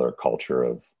 popular culture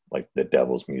of like the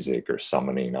devil's music or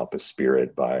summoning up a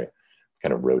spirit by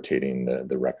kind of rotating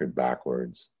the record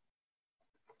backwards.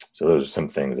 So those are some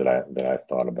things that I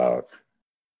thought about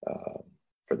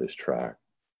for this track.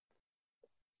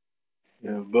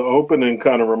 Yeah, the opening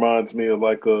kind of reminds me of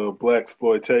like a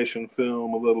blaxploitation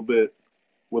film a little bit,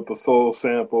 with the soul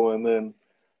sample, and then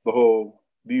the whole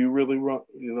 "Do you really run?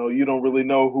 You don't really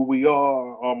know who we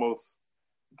are." Almost,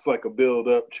 it's like a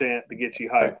build-up chant to get you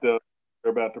hyped up.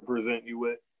 They're about to present you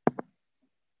with.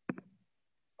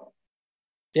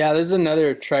 Yeah, this is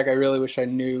another track I really wish I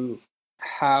knew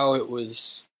how it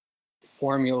was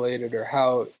formulated or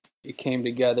how it came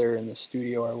together in the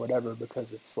studio or whatever,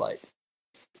 because it's like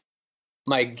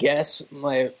my guess,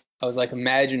 I was like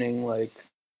imagining like,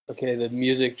 okay, the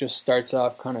music just starts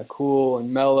off kind of cool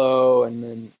and mellow, and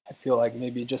then I feel like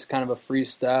maybe just kind of a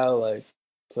freestyle, like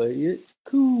play it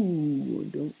cool,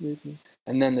 don't make me.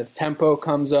 And then the tempo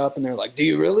comes up, and they're like, "Do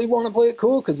you really want to play it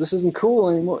cool? Because this isn't cool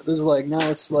anymore." This is like now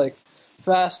it's like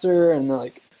faster, and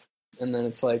then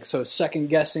it's like so second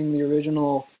guessing the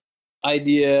original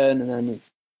idea, and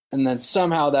then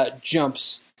somehow that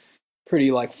jumps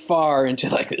pretty like far into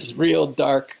like this real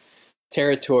dark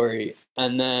territory,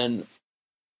 and then.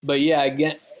 But yeah,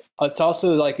 again, it's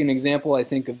also like an example, I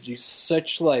think, of just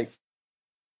such like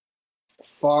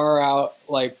far out,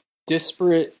 like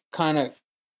disparate kind of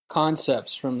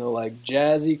concepts, from the like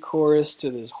jazzy chorus to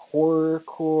this horror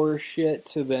core shit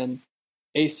to then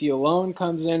AC Alone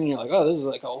comes in, and you're like, oh, this is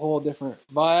like a whole different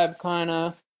vibe, kind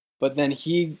of. But then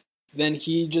he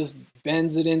just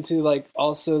bends it into like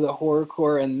also the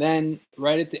horrorcore, and then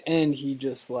right at the end, he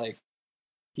just like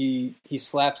he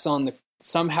slaps on the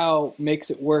somehow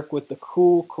makes it work with the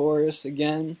cool chorus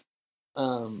again,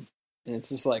 and it's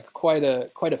just like quite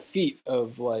a feat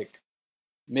of like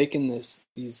making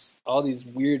all these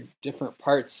weird different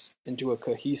parts into a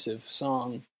cohesive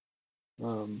song.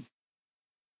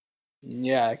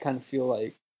 Yeah, I kind of feel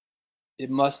like there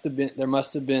must have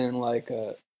been like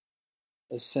a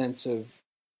sense of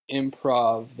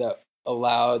improv that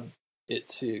allowed it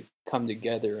to come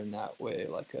together in that way,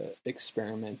 like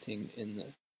experimenting in the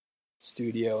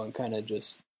studio and kind of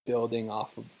just building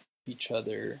off of each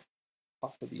other,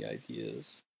 off of the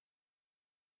ideas.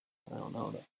 I don't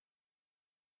know.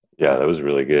 Yeah, that was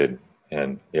really good.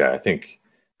 And yeah, I think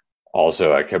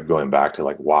also I kept going back to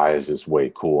like, why is this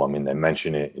way cool? I mean, they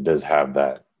mention it. It does have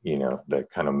that, that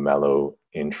kind of mellow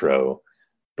intro,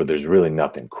 but there's really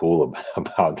nothing cool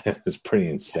about this. It's pretty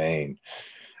insane.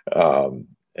 And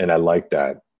I like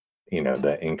that,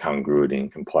 the incongruity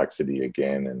and complexity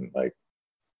again. And like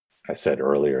I said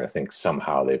earlier, I think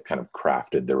somehow they've kind of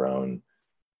crafted their own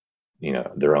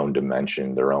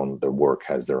dimension, their work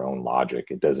has their own logic.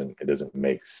 It doesn't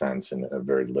make sense in a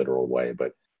very literal way,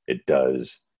 but it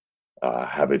does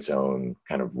have its own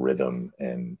kind of rhythm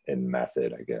and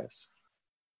method, I guess.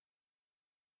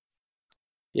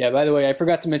 Yeah, by the way, I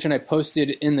forgot to mention I posted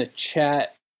in the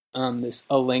chat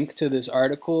a link to this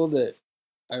article that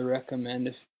I recommend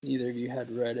if either of you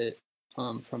had read it,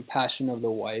 from Passion of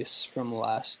the Weiss from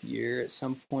last year at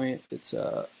some point. It's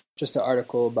just an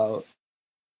article about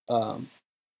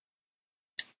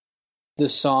the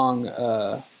song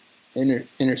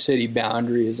Innercity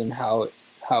Boundaries and how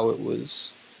it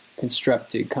was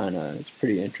constructed, kind of. It's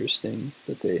pretty interesting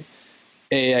that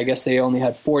I guess they only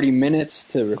had 40 minutes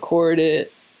to record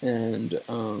it, and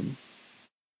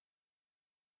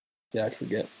I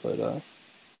forget, but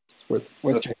it's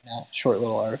worth checking out. Short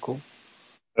little article.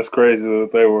 That's crazy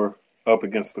that they were up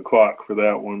against the clock for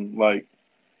that one, like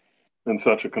in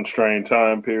such a constrained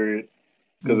time period,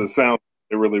 because it sounds like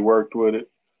they really worked with it.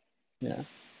 Yeah.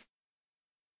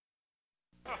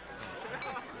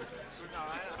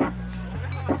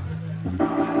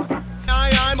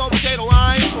 I'm a potato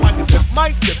rhyme, so I can dip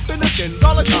my dip in the skins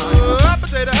all the time. Hot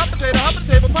potato, hop on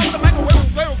the table, pop in the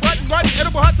microwave, glutton,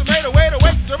 edible hot tomato, wait,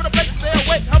 serve it a plate, stay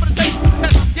awake, how about the taste?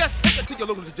 Test, yes, take it to your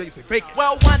local Jason Bake.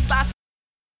 Well, once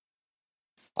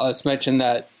Let's mention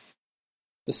that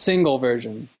the single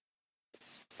version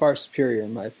is far superior,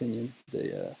 in my opinion.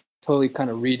 They totally kind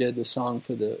of redid the song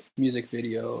for the music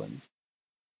video and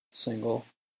single.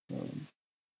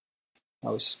 I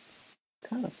was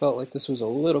kind of felt like this was a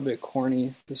little bit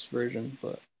corny, this version,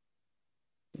 but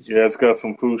yeah, it's got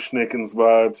some Fushnikins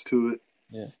vibes to it.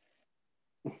 Yeah,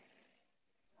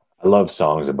 I love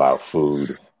songs about food,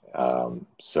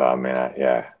 so I mean,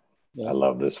 I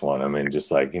love this one. I mean,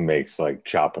 just like he makes like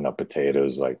chopping up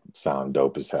potatoes like sound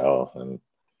dope as hell, and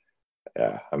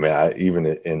yeah, I mean, even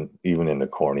in the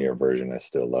cornier version, I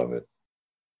still love it.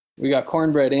 We got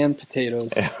cornbread and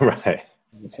potatoes, right?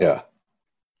 Yeah.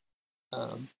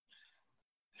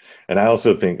 And I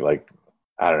also think, like,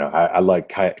 I don't know, I like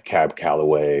Cab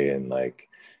Calloway, and like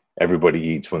Everybody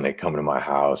Eats When They Come to My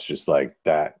House, just like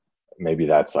that. Maybe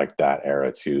that's like that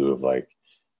era too, of like,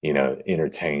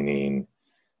 entertaining.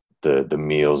 The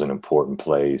meal's an important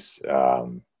place. I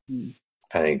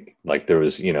think like there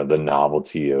was, the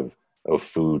novelty of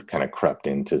food kind of crept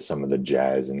into some of the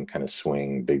jazz and kind of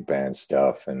swing big band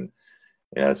stuff, and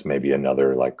it's maybe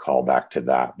another like callback to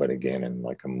that, but again in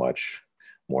like a much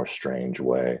more strange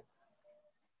way.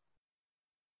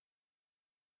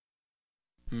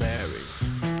 Mary.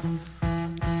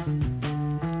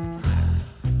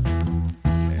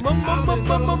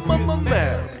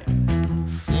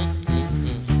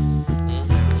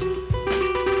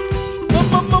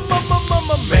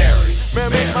 Mary,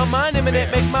 make my mind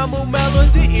imminent, make my mood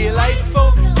melody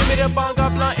delightful. Give me the bonga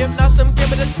blunt, if not some,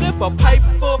 give me the sniff, a pipe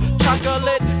full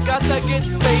chocolate, gotta get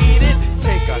faded.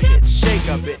 Take a hit, shake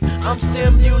a bit, I'm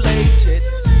stimulated.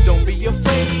 Don't be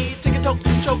afraid, take a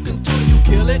token, choke until you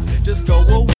kill it. Just go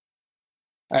away.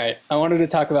 All right, I wanted to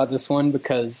talk about this one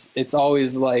because it's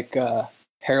always like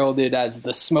heralded as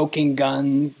the smoking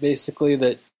gun, basically,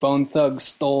 that Bone Thugs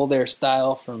stole their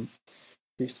style from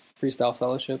Freestyle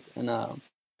Fellowship. And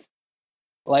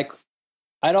like,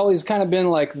 I'd always kind of been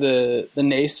like the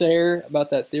naysayer about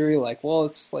that theory. Like, well,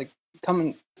 it's like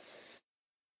coming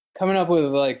up with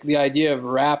like the idea of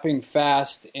rapping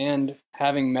fast and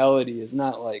having melody is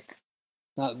not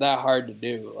that hard to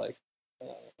do. Like,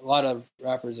 a lot of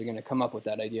rappers are gonna come up with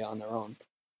that idea on their own.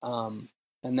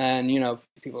 And then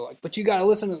people are like, but you gotta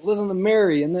listen to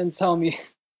Mary, and then tell me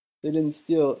they didn't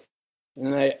steal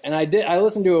it. And I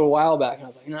listened to it a while back, and I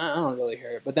was like, nah, I don't really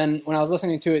hear it. But then when I was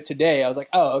listening to it today, I was like,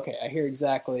 oh, okay, I hear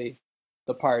exactly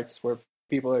the parts where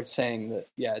people are saying that,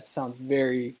 yeah, it sounds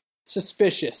very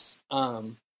suspicious.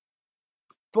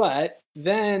 But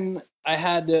then I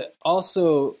had to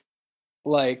also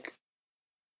like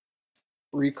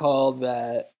recall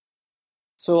that,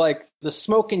 so like the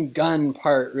smoking gun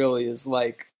part really is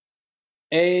like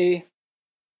the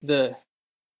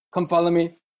come follow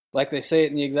me, like they say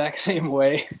it in the exact same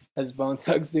way as Bone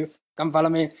Thugs do, come follow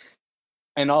me,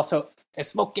 and also it's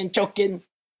smoking choking.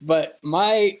 But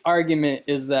my argument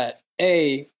is that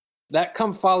that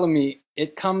come follow me,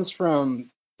 it comes from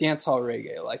dancehall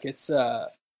reggae. Like it's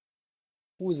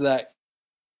who's that?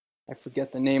 I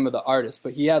forget the name of the artist,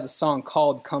 but he has a song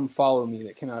called Come Follow Me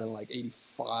that came out in like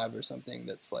 85 or something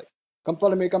that's like, come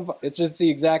follow me, come follow. It's just the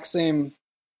exact same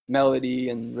melody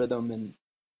and rhythm,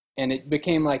 and it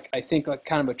became like, I think, like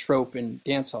kind of a trope in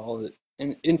dancehall that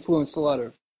and influenced a lot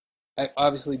of,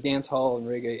 obviously dancehall and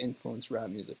reggae influenced rap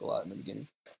music a lot in the beginning.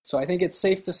 So I think it's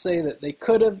safe to say that they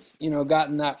could have,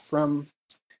 gotten that from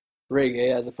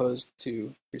reggae as opposed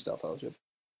to Freestyle Fellowship.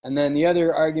 And then the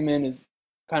other argument is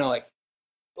kind of like,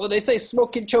 well, they say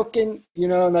smoking, choking,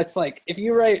 and that's like, if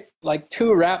you write like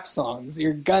 2 rap songs,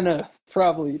 you're gonna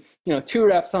probably, 2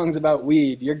 rap songs about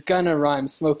weed, you're gonna rhyme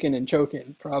smoking and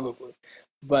choking, probably.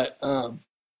 But,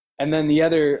 and then the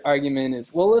other argument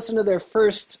is, well, listen to their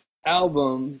first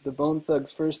album, the Bone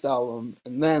Thugs' first album,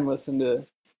 and then listen to,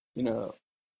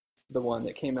 the one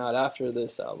that came out after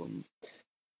this album.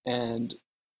 And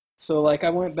so, like, I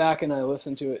went back and I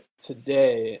listened to it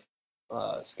today,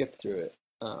 skipped through it.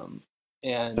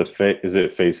 And is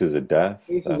it Faces of Death?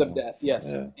 Faces of Death, yes.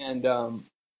 Yeah. And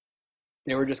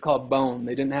they were just called Bone.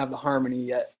 They didn't have the harmony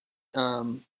yet.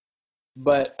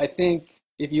 But I think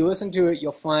if you listen to it,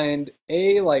 you'll find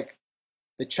like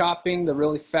the chopping, the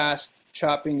really fast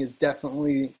chopping is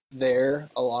definitely there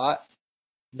a lot.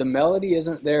 The melody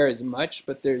isn't there as much,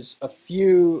 but there's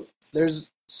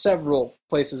several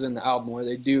places in the album where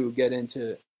they do get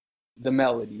into the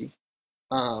melody.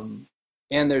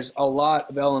 And there's a lot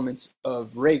of elements of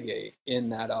reggae in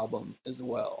that album as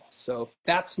well. So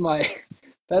that's my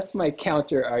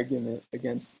counter argument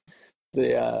against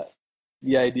the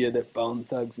idea that Bone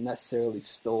Thugs necessarily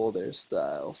stole their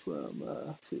style from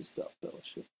Freestyle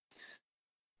Fellowship.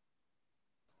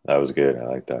 That was good. I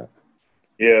like that.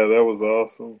 Yeah, that was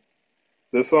awesome.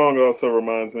 This song also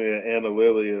reminds me of Anna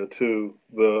Lilia too.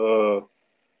 The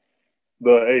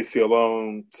AC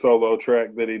Alone solo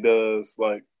track that he does,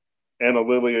 like. Anna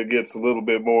Lilia gets a little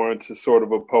bit more into sort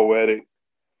of a poetic,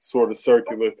 sort of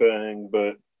circular thing,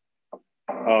 but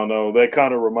I don't know. They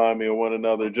kind of remind me of one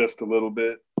another just a little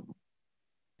bit.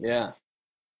 Yeah.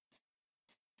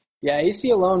 Yeah, AC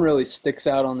Alone really sticks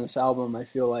out on this album, I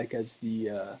feel like, as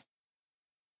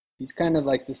he's kind of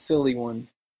like the silly one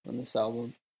on this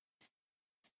album.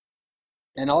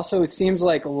 And also it seems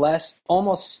like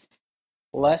almost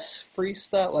less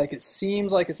freestyle. Like it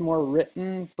seems like it's more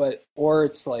written, or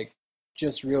it's like,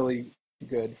 just really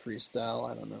good freestyle.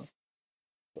 I don't know.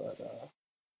 But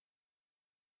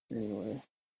anyway.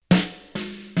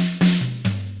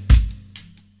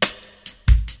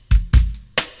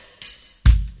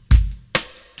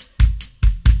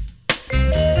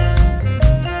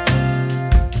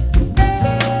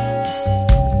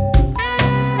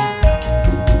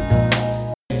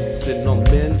 Sitting on the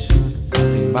bench,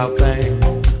 thinking about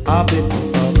things. I've been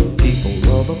other people,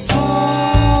 other parks.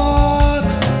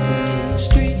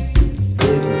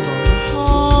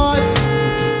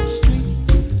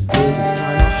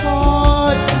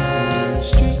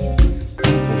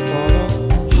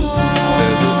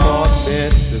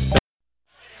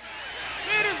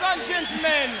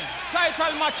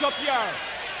 Title match up here.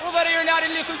 Over there now the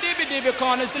little dibby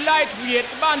corners, the lightweight,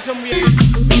 the bantamweight.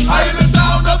 I hear the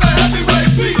sound of the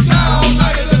heavyweight beat down.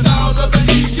 I hear the sound of the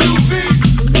EQB.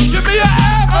 Give me a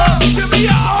F, give me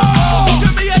a O,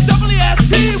 give me a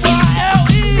WSTYLE.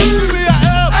 Give me a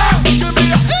F, give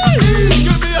me a E,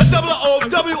 give me a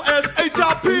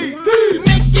WOWSHIP.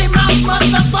 Mickey Mouse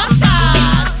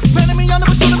motherfuckers. Penning me under,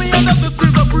 showing me under. This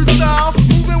is a freestyle.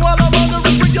 Moving while I'm under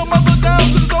and bring your mother down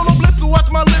to the zone of bliss. So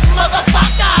watch my lips.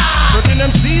 Certain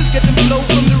MCs get them flow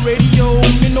from the radio.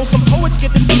 You know some poets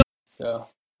get them flow. So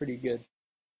pretty good.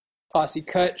 Posse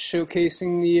Cut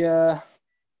showcasing the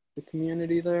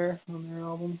community there on their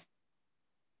album.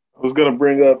 I was gonna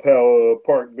bring up how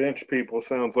Park Bench People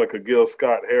sounds like a Gil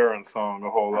Scott-Heron song a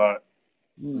whole lot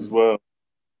as well.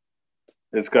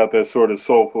 It's got that sort of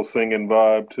soulful singing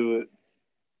vibe to it.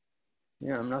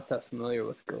 Yeah, I'm not that familiar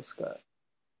with Gil Scott.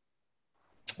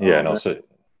 Yeah, and also,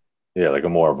 yeah, like a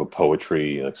more of a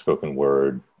poetry, like spoken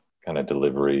word kind of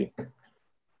delivery.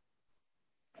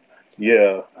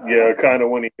 Yeah, kind of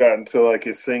when he got into like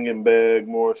his singing bag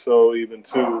more so, even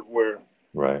too, where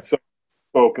Right. some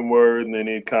spoken word, and then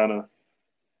he kind of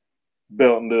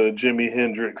built into Jimi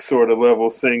Hendrix sort of level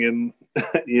singing,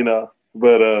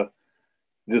 but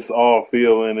just all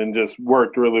feeling and just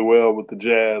worked really well with the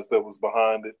jazz that was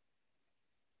behind it.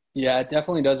 Yeah, it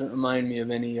definitely doesn't remind me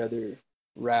of any other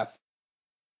rap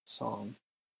song.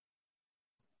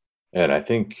 And I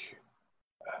think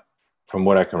from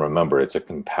what I can remember, it's a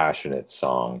compassionate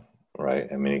song,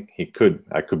 right? I mean,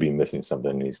 I could be missing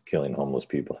something. He's killing homeless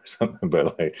people or something,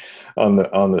 but like on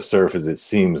the surface, it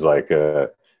seems like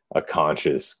a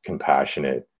conscious,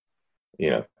 compassionate,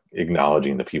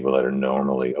 acknowledging the people that are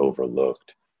normally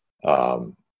overlooked.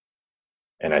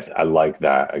 And I like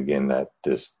that again, that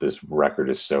this record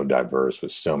is so diverse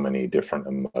with so many different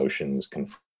emotions,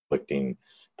 conflicting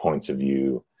points of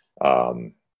view.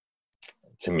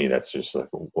 To me, that's just like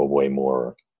a way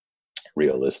more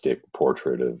realistic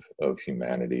portrait of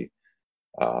humanity.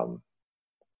 And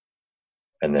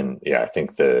then, yeah, I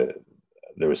think there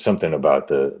was something about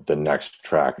the next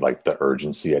track, like the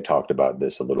urgency. I talked about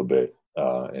this a little bit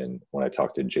and when I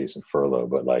talked to Jason Furlow,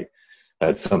 but like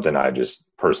that's something I just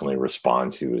personally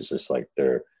respond to, is just like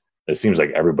it seems like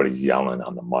everybody's yelling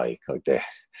on the mic, like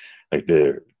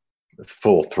they're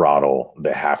full throttle,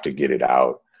 they have to get it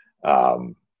out.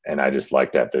 And I just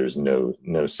like that there's no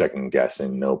second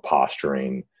guessing, no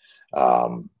posturing.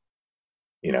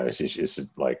 It's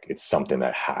like it's something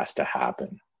that has to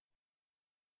happen.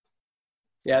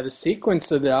 Yeah, the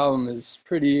sequence of the album is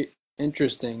pretty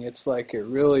interesting. It's like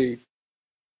it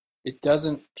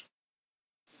doesn't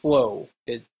flow.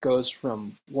 It goes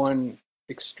from one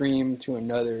extreme to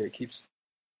another. It keeps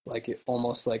like it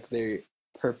almost like they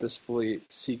purposefully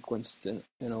sequenced in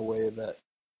a way that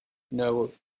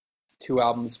no two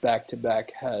albums back to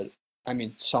back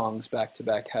songs back to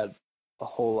back had a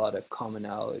whole lot of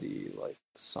commonality, like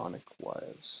sonic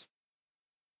wise,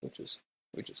 which is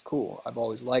cool. I've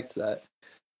always liked that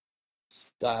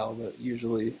style, but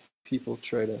usually people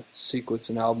try to sequence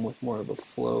an album with more of a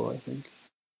flow, I think.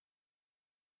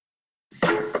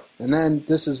 And then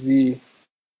this is the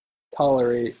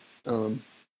Tolerate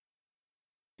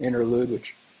interlude,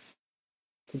 which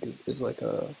I think is like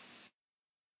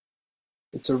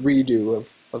it's a redo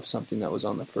of something that was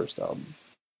on the first album,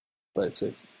 but it's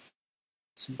a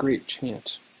great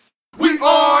chant. We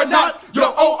are not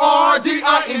your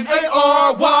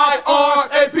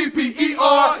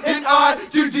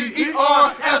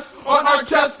ORDINARYRAPPERNIGGERS. On our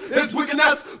chest is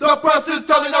wickedness. The press is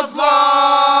telling us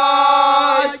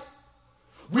lies.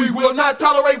 We will not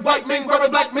tolerate white men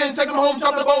grabbing black men, taking them home,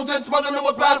 chopping the bones and smothering them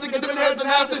with plastic and dipping heads in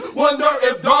acid. Wonder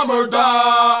if Dahmer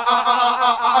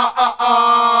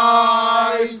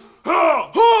dies.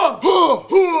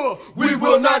 We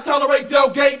will not tolerate Del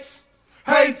Gates,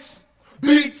 hates,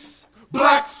 beats,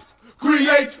 blacks,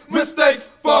 creates mistakes,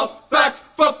 false facts.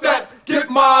 Fuck that, get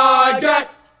my gat.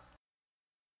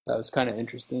 That was kind of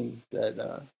interesting that,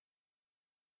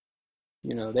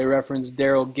 they referenced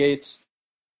Daryl Gates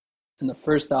in the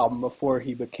first album before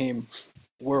he became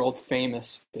world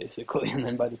famous, basically. And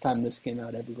then by the time this came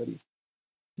out, everybody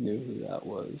knew who that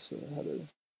was. So it had a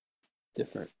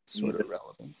different sort of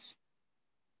relevance.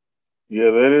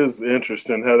 Yeah, that is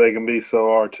interesting how they can be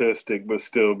so artistic but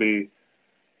still be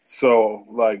so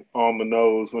like on the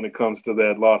nose when it comes to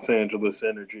that Los Angeles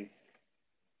energy.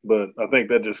 But I think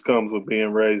that just comes with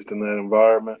being raised in that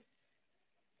environment.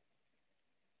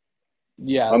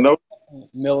 Yeah, I know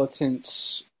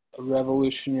militants,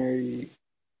 revolutionary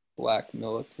black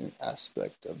militant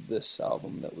aspect of this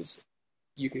album that was,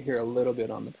 you could hear a little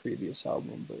bit on the previous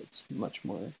album, but it's much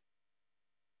more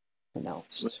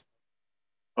pronounced.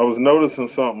 I was noticing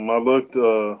something. I'm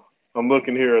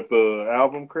looking here at the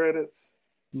album credits,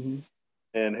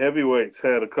 and Heavyweights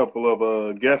had a couple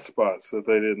of guest spots that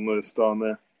they didn't list on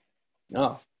there.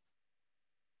 Oh.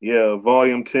 Yeah,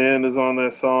 Volume 10 is on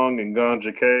that song, and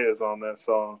Ganja K is on that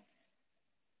song.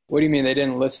 What do you mean they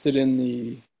didn't list it in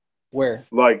the where?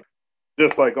 Like,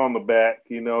 just like on the back,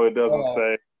 it doesn't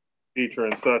say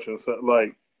featuring such and such.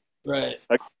 Like, right.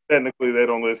 Like, technically, they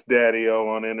don't list Daddy-O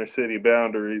on Innercity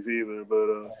Boundaries either,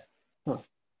 but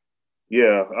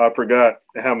yeah, I forgot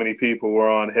how many people were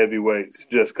on Heavyweights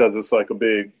just because it's like a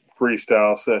big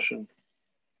freestyle session.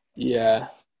 Yeah,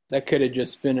 that could have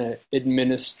just been an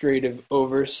administrative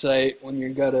oversight when you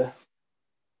got a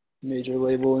major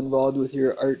label involved with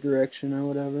your art direction or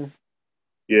whatever.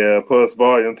 Yeah, plus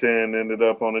Volume 10 ended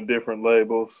up on a different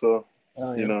label, so,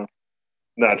 Oh, yeah. you know,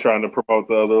 not trying to promote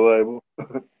the other label.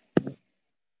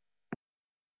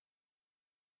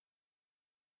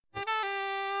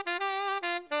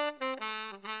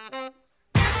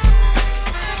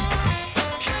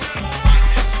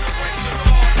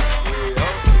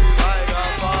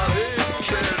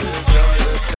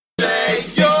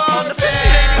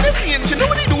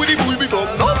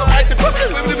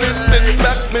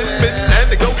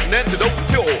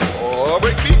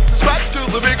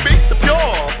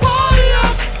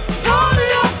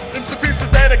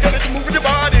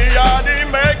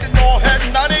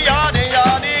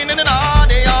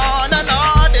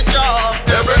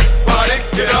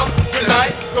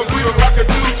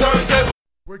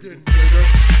 We're getting bigger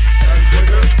and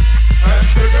bigger and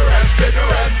bigger and bigger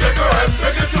and bigger and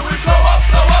bigger till we blow up,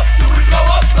 till we blow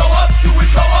up, till we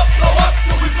blow up,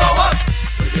 till we blow up.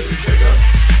 We're getting bigger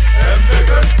and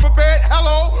bigger. Prepared?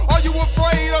 Hello? Are you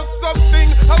afraid of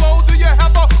something? Hello? Do you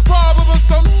have a problem of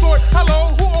some sort?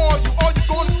 Hello? Who are you? Are you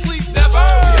going to sleep? Never.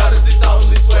 We honestly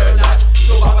soundly swear not.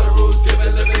 So by the rules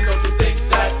given living, don't you think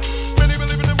that? Many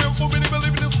believe in the miracle, many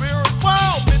believe in the spirit.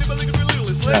 Wow! Many believe in the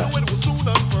realist. Later when it will soon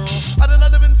unfurl. I do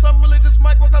not live in some religious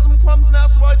microcosm, crumbs and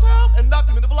asteroids help, and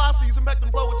document the velocities impact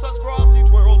and flow with such velocity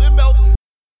twirled and melts.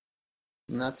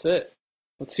 And that's it.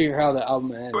 Let's hear how the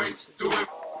album ends.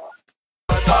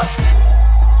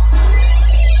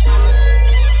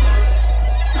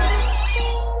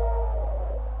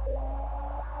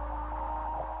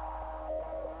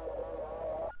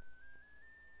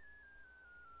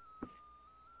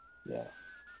 Yeah.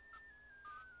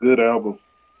 Good album.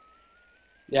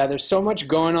 Yeah, there's so much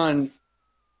going on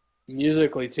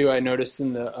musically too. I noticed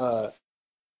in the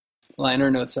liner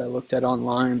notes I looked at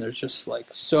online, there's just like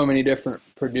so many different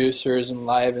producers and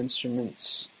live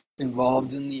instruments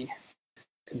involved in the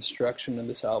construction of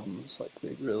this album. It's like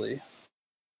they really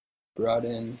brought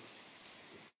in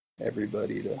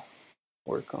everybody to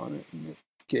work on it, and it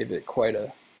gave it quite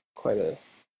a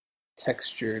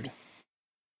textured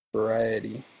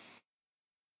variety.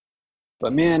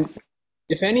 But man,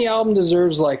 if any album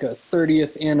deserves like a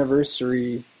 30th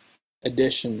anniversary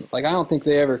edition, like I don't think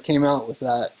they ever came out with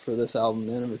that for this album.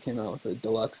 They never came out with a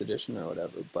deluxe edition or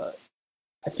whatever. But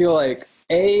I feel like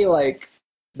like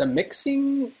the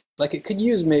mixing, like it could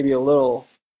use maybe a little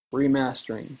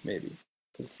remastering, maybe,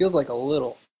 because it feels like a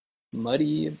little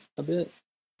muddy a bit.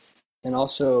 And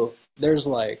also, there's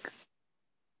like,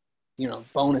 you know,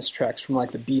 bonus tracks from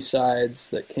like the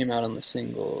B-sides that came out on the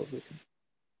singles. They could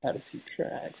add a few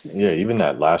tracks. Maybe. Yeah, even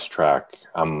that last track,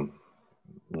 I'm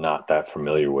not that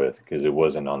familiar with because it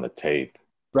wasn't on the tape.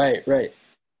 Right.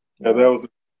 Yeah, that was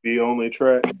the only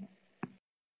track.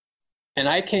 And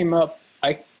I came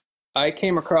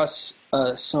across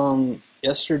a song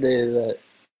yesterday, that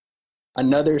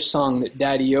another song that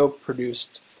Daddy-O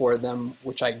produced for them,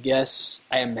 which I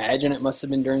imagine it must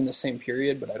have been during the same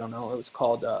period, but I don't know. It was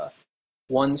called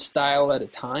One Style at a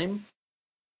Time,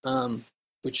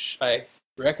 which I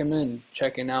recommend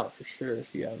checking out for sure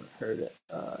if you haven't heard it.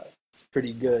 It's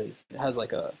pretty good. It has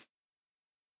like a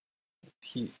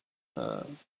Pete,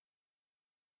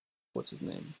 what's his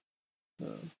name?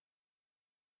 A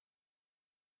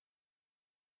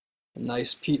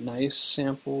nice Pete Nice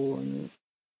sample in it,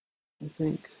 I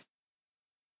think.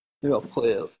 Maybe I'll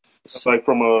play it. It's like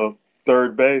from a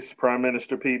third base, Prime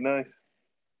Minister Pete Nice.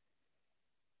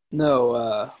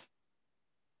 No,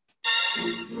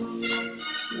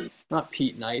 not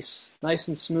Pete Nice. Nice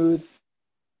and smooth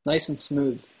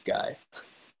guy.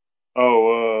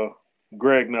 Oh,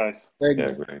 Greg Nice. Greg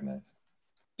Nice.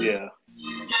 Yeah.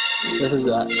 This is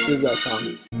that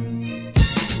song.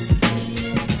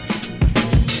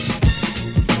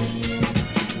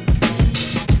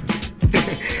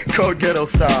 Code ghetto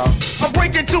style. I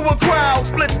break into a crowd,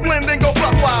 split, then go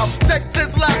buck wild.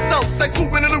 Texas lasso, sex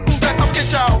moving in the roof, that's how get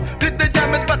y'all. Did the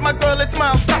damage, but my girl, it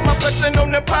smiles. Stop my flexing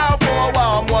on the power for a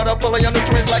while. I'm water full of your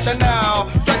nutrients like the now.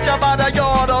 Stretch about a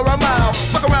yard or a mile.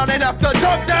 Fuck around and have to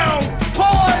dunk down.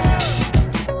 Pause.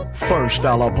 First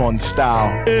style upon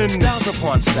style. Styles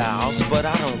upon styles, but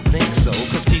I don't think so,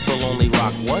 cause people only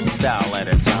rock one style at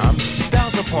a time.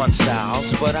 Styles upon styles,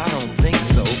 but I don't think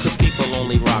so, cause people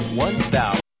only rock one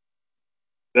style.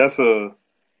 That's Smooth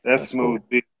cool.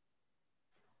 B.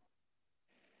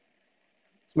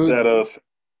 Smooth.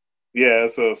 Yeah,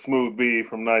 it's a Smooth B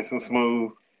from Nice and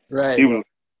Smooth. Right. He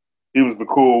was the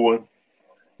cool one.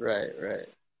 Right.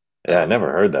 Yeah, I never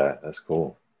heard that. That's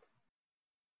cool.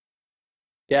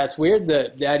 Yeah, it's weird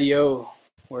that Daddy-O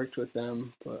worked with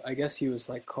them, but I guess he was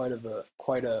like quite a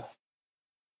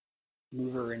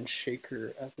mover and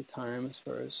shaker at the time as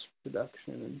far as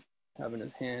production and having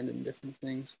his hand in different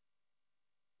things.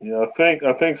 Yeah,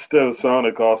 I think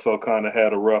Sonic also kind of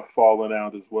had a rough falling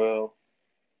out as well,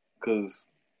 because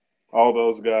all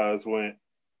those guys went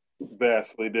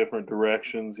vastly different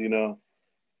directions. You know,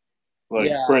 like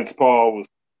Yeah, Prince Paul was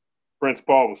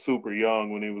super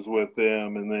young when he was with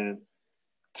them, and then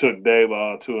took De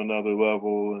La to another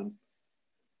level, and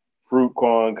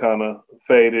Fruitquan kind of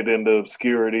faded into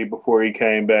obscurity before he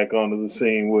came back onto the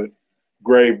scene with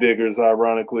Gravediggers,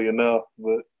 ironically enough.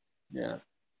 But yeah,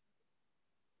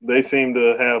 they seem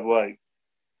to have like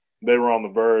they were on the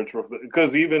verge,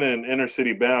 because even in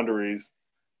Innercity Boundaries,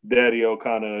 Daddy-O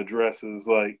kind of addresses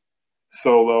like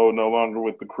Solo no longer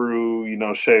with the crew, you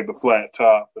know, shave the flat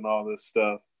top and all this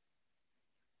stuff.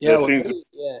 yeah. It seems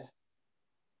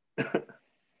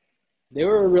They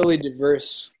were a really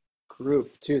diverse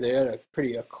group too. They had a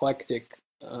pretty eclectic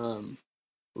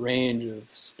range of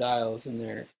styles in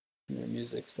their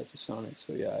music, Sonic.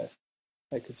 So yeah,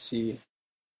 I could see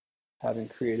having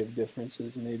creative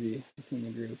differences maybe within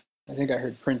the group. I think I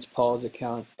heard Prince Paul's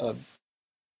account of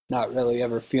not really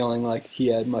ever feeling like he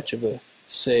had much of a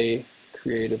say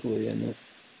creatively in it.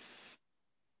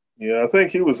 Yeah, I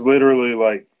think he was literally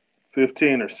like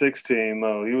 15 or 16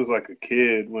 though. He was like a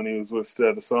kid when he was with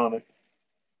Sonic.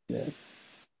 Yeah.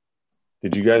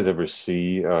 Did you guys ever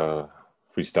see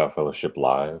Freestyle Fellowship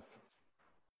live?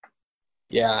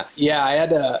 Yeah,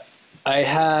 I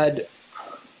had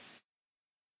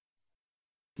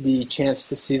the chance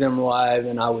to see them live,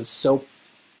 and I was so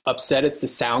upset at the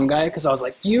sound guy because I was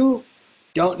like, you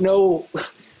don't know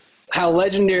how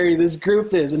legendary this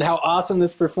group is and how awesome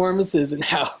this performance is and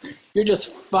how you're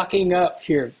just fucking up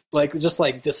here. Like, just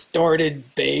like distorted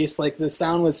bass. Like, the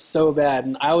sound was so bad,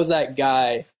 and I was that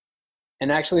guy.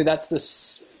 And actually, that's the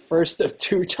first of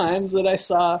 2 times that I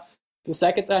saw. The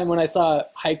second time when I saw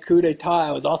Haiku d'etat,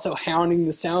 I was also hounding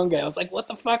the sound guy. I was like, what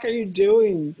the fuck are you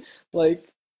doing? Like,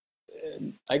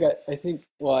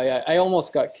 I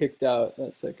almost got kicked out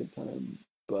that second time.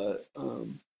 But,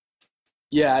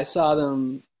 yeah, I saw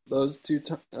them those 2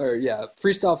 times. Or, yeah,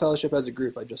 Freestyle Fellowship as a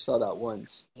group, I just saw that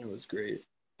once. It was great.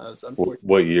 I was unfortunate.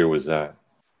 What year was that?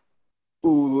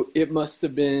 Ooh, it must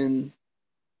have been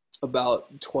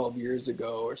about 12 years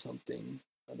ago or something.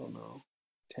 I don't know.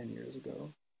 10 years ago.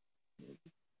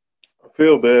 I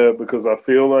feel bad because I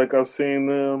feel like I've seen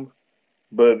them,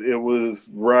 but it was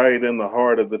right in the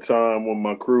heart of the time when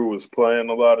my crew was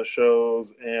playing a lot of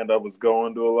shows and I was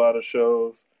going to a lot of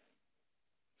shows.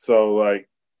 So, like,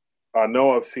 I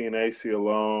know I've seen AC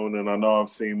Alone and I know I've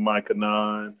seen Micah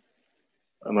 9,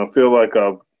 and I feel like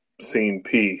I've seen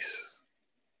Peace.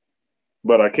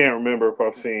 But I can't remember if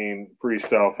I've seen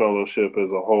Freestyle Fellowship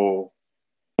as a whole.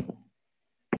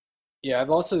 Yeah, I've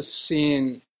also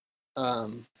seen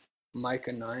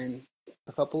Micah 9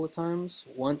 a couple of times.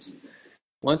 Once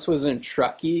was in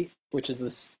Truckee, which is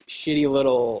this shitty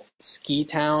little ski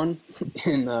town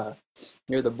in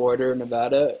near the border of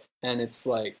Nevada, and it's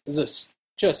like just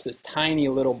this tiny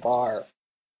little bar,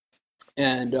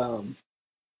 and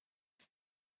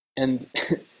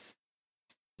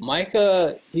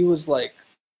Micah, he was like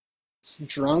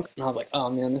drunk, and I was like, oh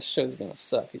man, this show's gonna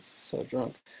suck. He's so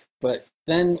drunk. But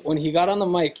then when he got on the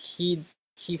mic, he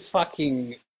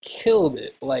fucking killed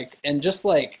it. Like, and just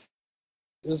like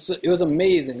it was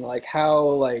amazing, like how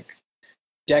like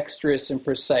dexterous and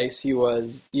precise he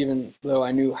was, even though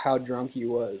I knew how drunk he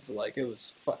was. Like, it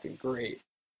was fucking great.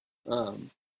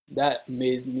 That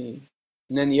amazed me.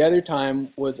 And then the other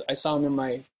time was I saw him in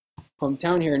my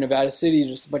hometown here in Nevada City,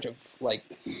 just a bunch of like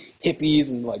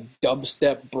hippies and like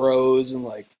dubstep bros and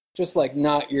like just like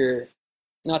not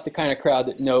the kind of crowd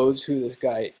that knows who this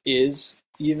guy is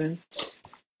even.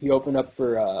 He opened up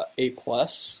for A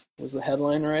Plus was the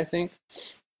headliner, I think.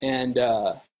 And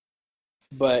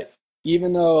but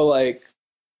even though like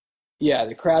yeah,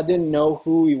 the crowd didn't know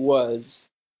who he was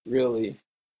really,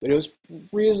 but it was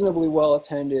reasonably well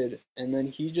attended, and then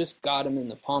he just got him in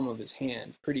the palm of his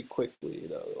hand pretty quickly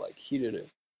though. Like, he did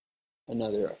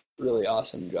another really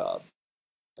awesome job.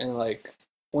 And like,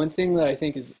 one thing that I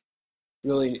think is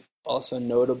really also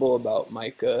notable about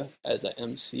Micah as an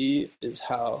MC is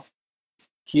how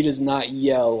he does not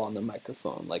yell on the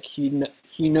microphone. Like, he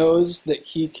knows that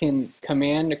he can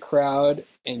command a crowd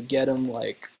and get them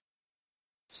like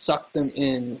suck them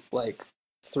in like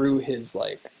through his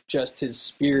like just his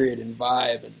spirit and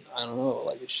vibe, and I don't know,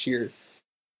 like it's sheer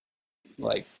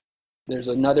like there's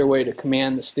another way to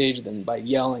command the stage than by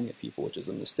yelling at people, which is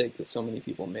a mistake that so many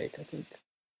people make, I think.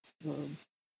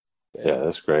 Yeah,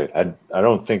 that's great. I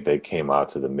don't think they came out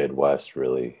to the Midwest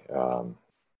really. So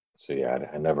yeah,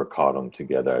 I never caught them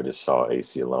together. I just saw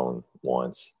AC Alone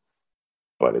once.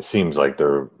 but it seems like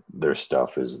their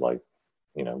stuff is like,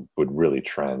 would really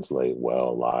translate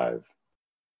well live.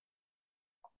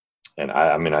 And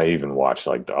I mean, I even watch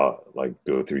like go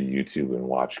through YouTube and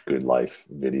watch Good Life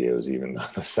videos, even though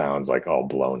the sound's like all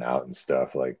blown out and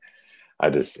stuff. Like, I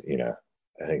just,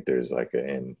 I think there's like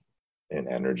an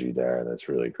energy there that's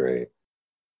really great.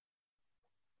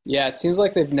 Yeah, it seems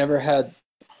like they've never had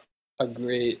a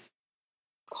great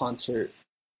concert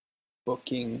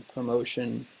booking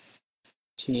promotion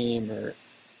team, or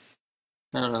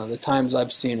I don't know. The times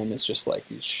I've seen them, it's just like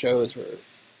these shows where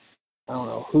I don't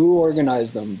know who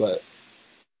organized them, but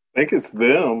I think it's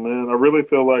them, man. I really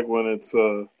feel like when it's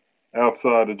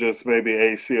outside of just maybe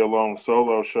AC alone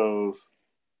solo shows,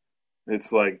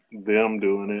 it's like them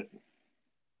doing it.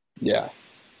 yeah,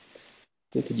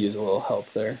 they could use a little help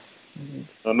there.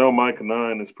 I know Mike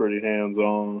 9 is pretty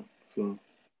hands-on, so.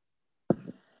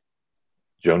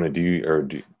 Jonah,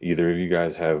 do either of you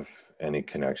guys have any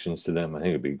connections to them? I think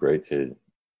it'd be great to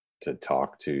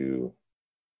talk to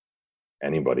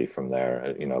anybody from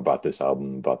there, about this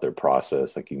album, about their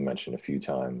process, like you mentioned a few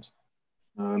times.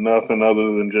 Nothing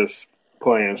other than just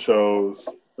playing shows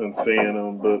and seeing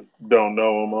them, but don't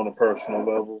know them on a personal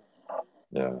level.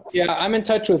 Yeah, I'm in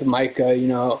touch with Micah.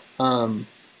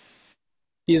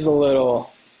 He's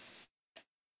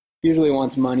usually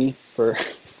wants money for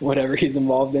whatever he's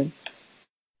involved in.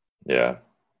 Yeah.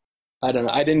 I don't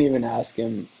know. I didn't even ask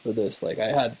him for this. Like,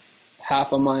 I had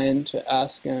half a mind to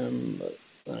ask him, but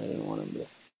I didn't want him to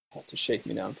have to shake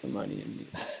me down for money.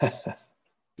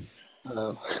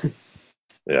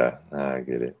 Yeah, I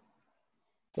get it.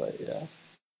 But yeah.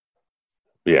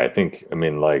 Yeah, I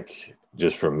mean, like,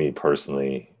 just for me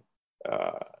personally,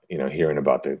 hearing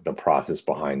about the process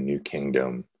behind New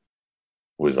Kingdom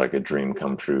was like a dream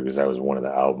come true, because that was one of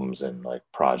the albums and like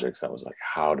projects I was like,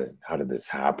 how did this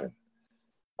happen?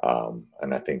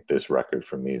 And I think this record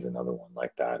for me is another one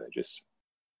like that. There's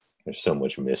so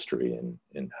much mystery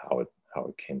in how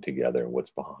it came together and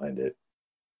what's behind it.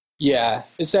 Yeah,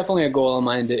 it's definitely a goal of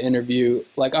mine to interview.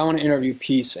 Like, I want to interview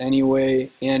Peace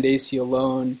anyway, and AC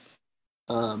Alone.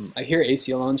 I hear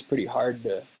AC Alone's pretty hard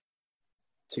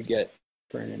to get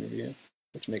for an interview,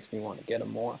 which makes me want to get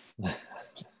him more.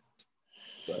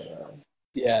 But,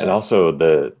 yeah. And also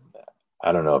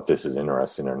I don't know if this is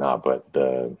interesting or not, but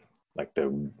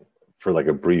for like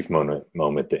a brief moment,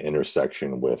 the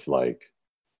intersection with like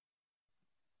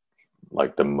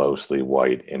the mostly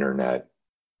white internet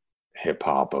hip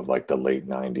hop of like the late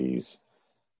 90s,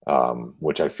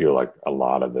 which I feel like a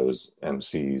lot of those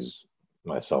MCs,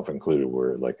 myself included,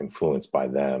 were like influenced by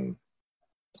them,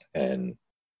 and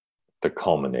the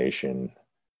culmination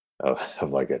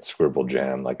of like at Scribble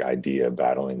Jam, like Idea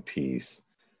battling Peace,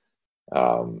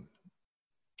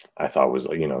 I thought was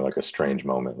like a strange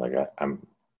moment. Like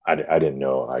I didn't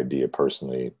know Idea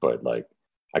personally, but like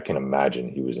I can imagine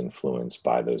he was influenced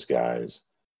by those guys.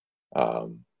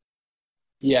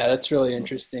 Yeah, that's really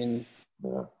interesting.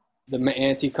 Yeah. The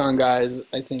Anticon guys,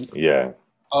 I think,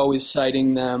 always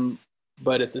citing them,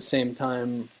 but at the same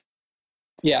time,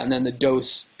 yeah, and then the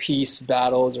Dose Peace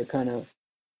battles are kind of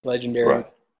legendary,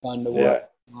 fun to watch.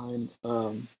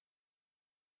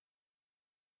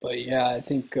 But yeah, I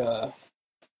think I'm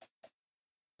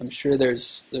sure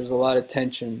there's a lot of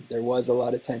tension. There was a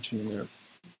lot of tension in there.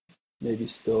 Maybe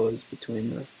still is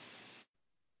between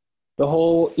the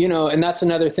whole, and that's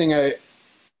another thing I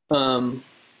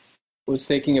was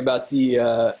thinking about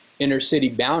the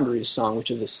Innercity Boundaries song,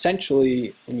 which is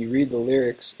essentially, when you read the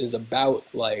lyrics, is about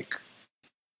like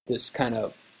this kind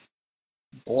of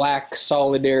black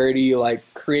solidarity, like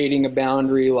creating a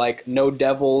boundary, like no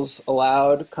devils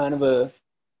allowed, kind of a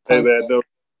Say that though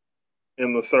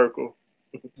in the circle.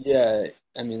 Yeah,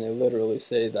 I mean, they literally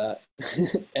say that.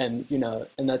 And,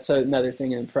 and that's another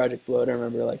thing in Project Bloat. I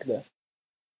remember, like,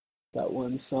 that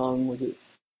one song, was it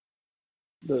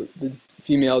the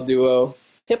female duo,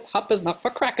 Hip Hop is not for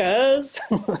crackers?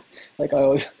 Like, I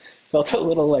always felt a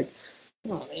little like,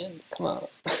 oh, man, come on.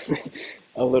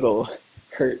 A little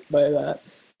hurt by that.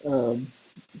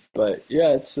 But,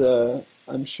 yeah, it's,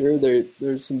 I'm sure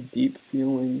there's some deep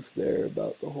feelings there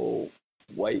about the whole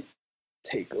white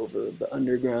takeover of the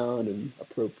underground and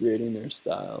appropriating their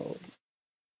style.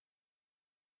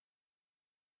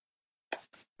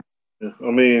 I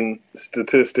mean,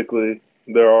 statistically,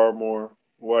 there are more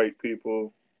white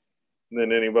people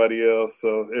than anybody else,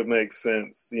 so it makes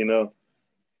sense,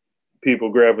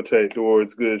 People gravitate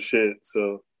towards good shit,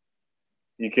 so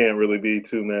you can't really be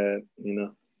too mad,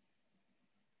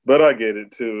 But I get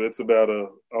it, too. It's about a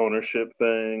ownership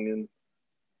thing and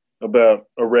about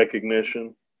a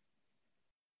recognition.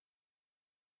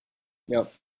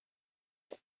 Yep.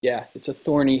 Yeah, it's a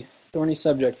thorny thorny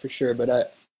subject for sure,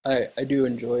 but I do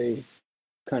enjoy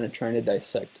kind of trying to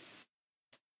dissect.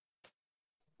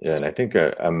 Yeah, and I think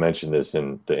I mentioned this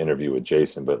in the interview with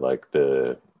Jason, but like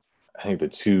I think the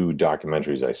two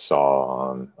documentaries I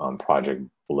saw on Project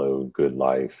Blow Good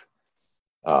Life,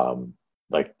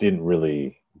 like didn't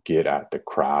really get at the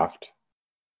craft,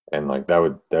 and like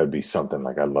that would be something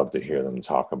like I'd love to hear them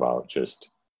talk about. Just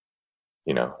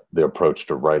their approach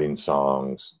to writing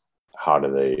songs, how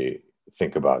do they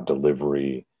think about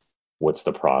delivery, what's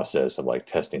the process of like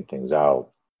testing things out,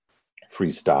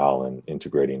 freestyle and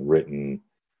integrating written.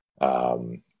 I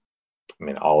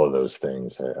mean, all of those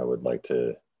things I would like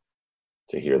to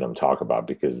hear them talk about,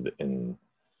 because in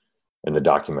the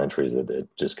documentaries that it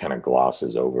just kind of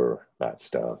glosses over that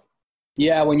stuff.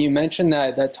 Yeah, when you mentioned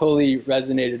that, that totally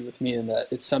resonated with me, and that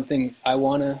it's something I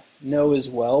want to know as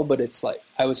well. But it's like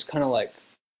I was kind of like,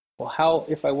 well, how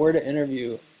if I were to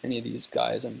interview any of these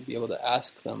guys and be able to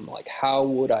ask them, like, how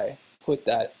would I put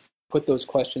those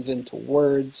questions into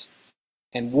words,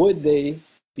 and would they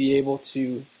be able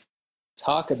to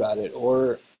talk about it,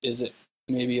 or is it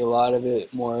maybe a lot of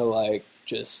it more like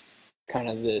just kind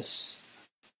of this,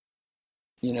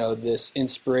 this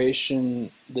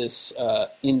inspiration, this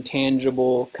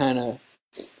intangible kind of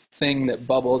thing that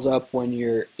bubbles up when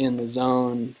you're in the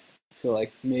zone? I feel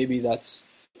like maybe that's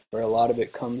where a lot of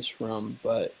it comes from,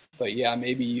 but yeah,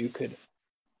 maybe you could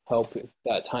help if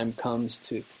that time comes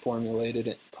to formulate it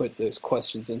and put those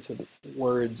questions into the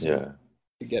words, Yeah,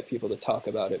 to get people to talk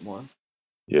about it more.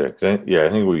 yeah, I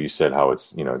think what you said, how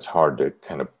it's it's hard to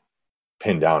kind of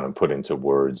pin down and put into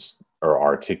words or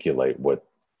articulate what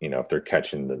if they're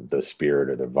catching the spirit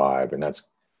or the vibe, and that's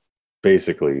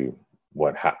basically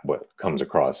what comes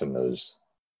across in those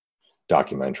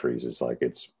documentaries. Is like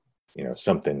it's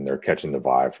something, they're catching the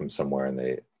vibe from somewhere and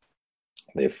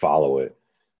they follow it.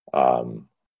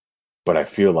 But I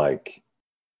feel like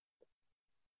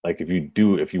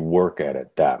if you work at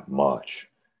it that much,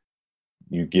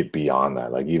 you get beyond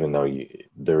that. Like, even though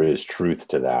there is truth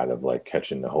to that of like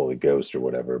catching the Holy Ghost or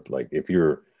whatever, but like if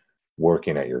you're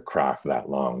working at your craft that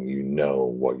long,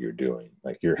 what you're doing.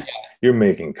 Like you're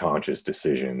making conscious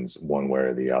decisions one way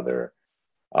or the other.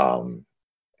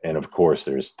 And of course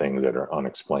there's things that are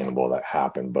unexplainable that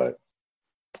happen, but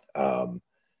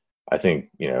I think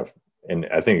and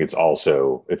I think it's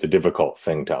a difficult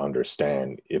thing to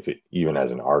understand, even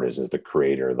as an artist, as the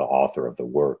creator, the author of the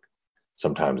work.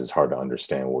 Sometimes it's hard to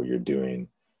understand what you're doing.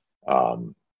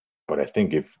 But I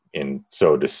think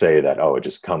so to say that, it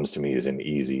just comes to me as an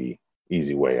easy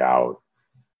way out.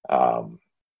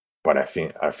 But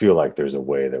I feel like there's a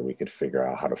way that we could figure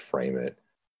out how to frame it.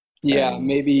 Yeah,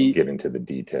 maybe get into the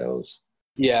details.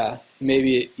 Yeah,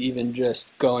 maybe even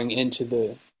just going into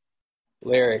the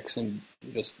lyrics and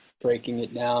just breaking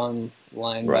it down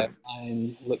line by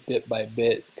line, bit by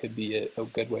bit, could be a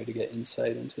good way to get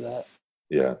insight into that.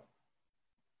 Yeah.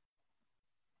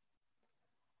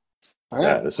 All right.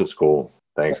 Yeah, this was cool.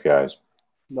 Thanks, guys.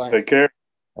 Bye. Take care.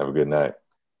 Have a good night.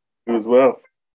 You as well.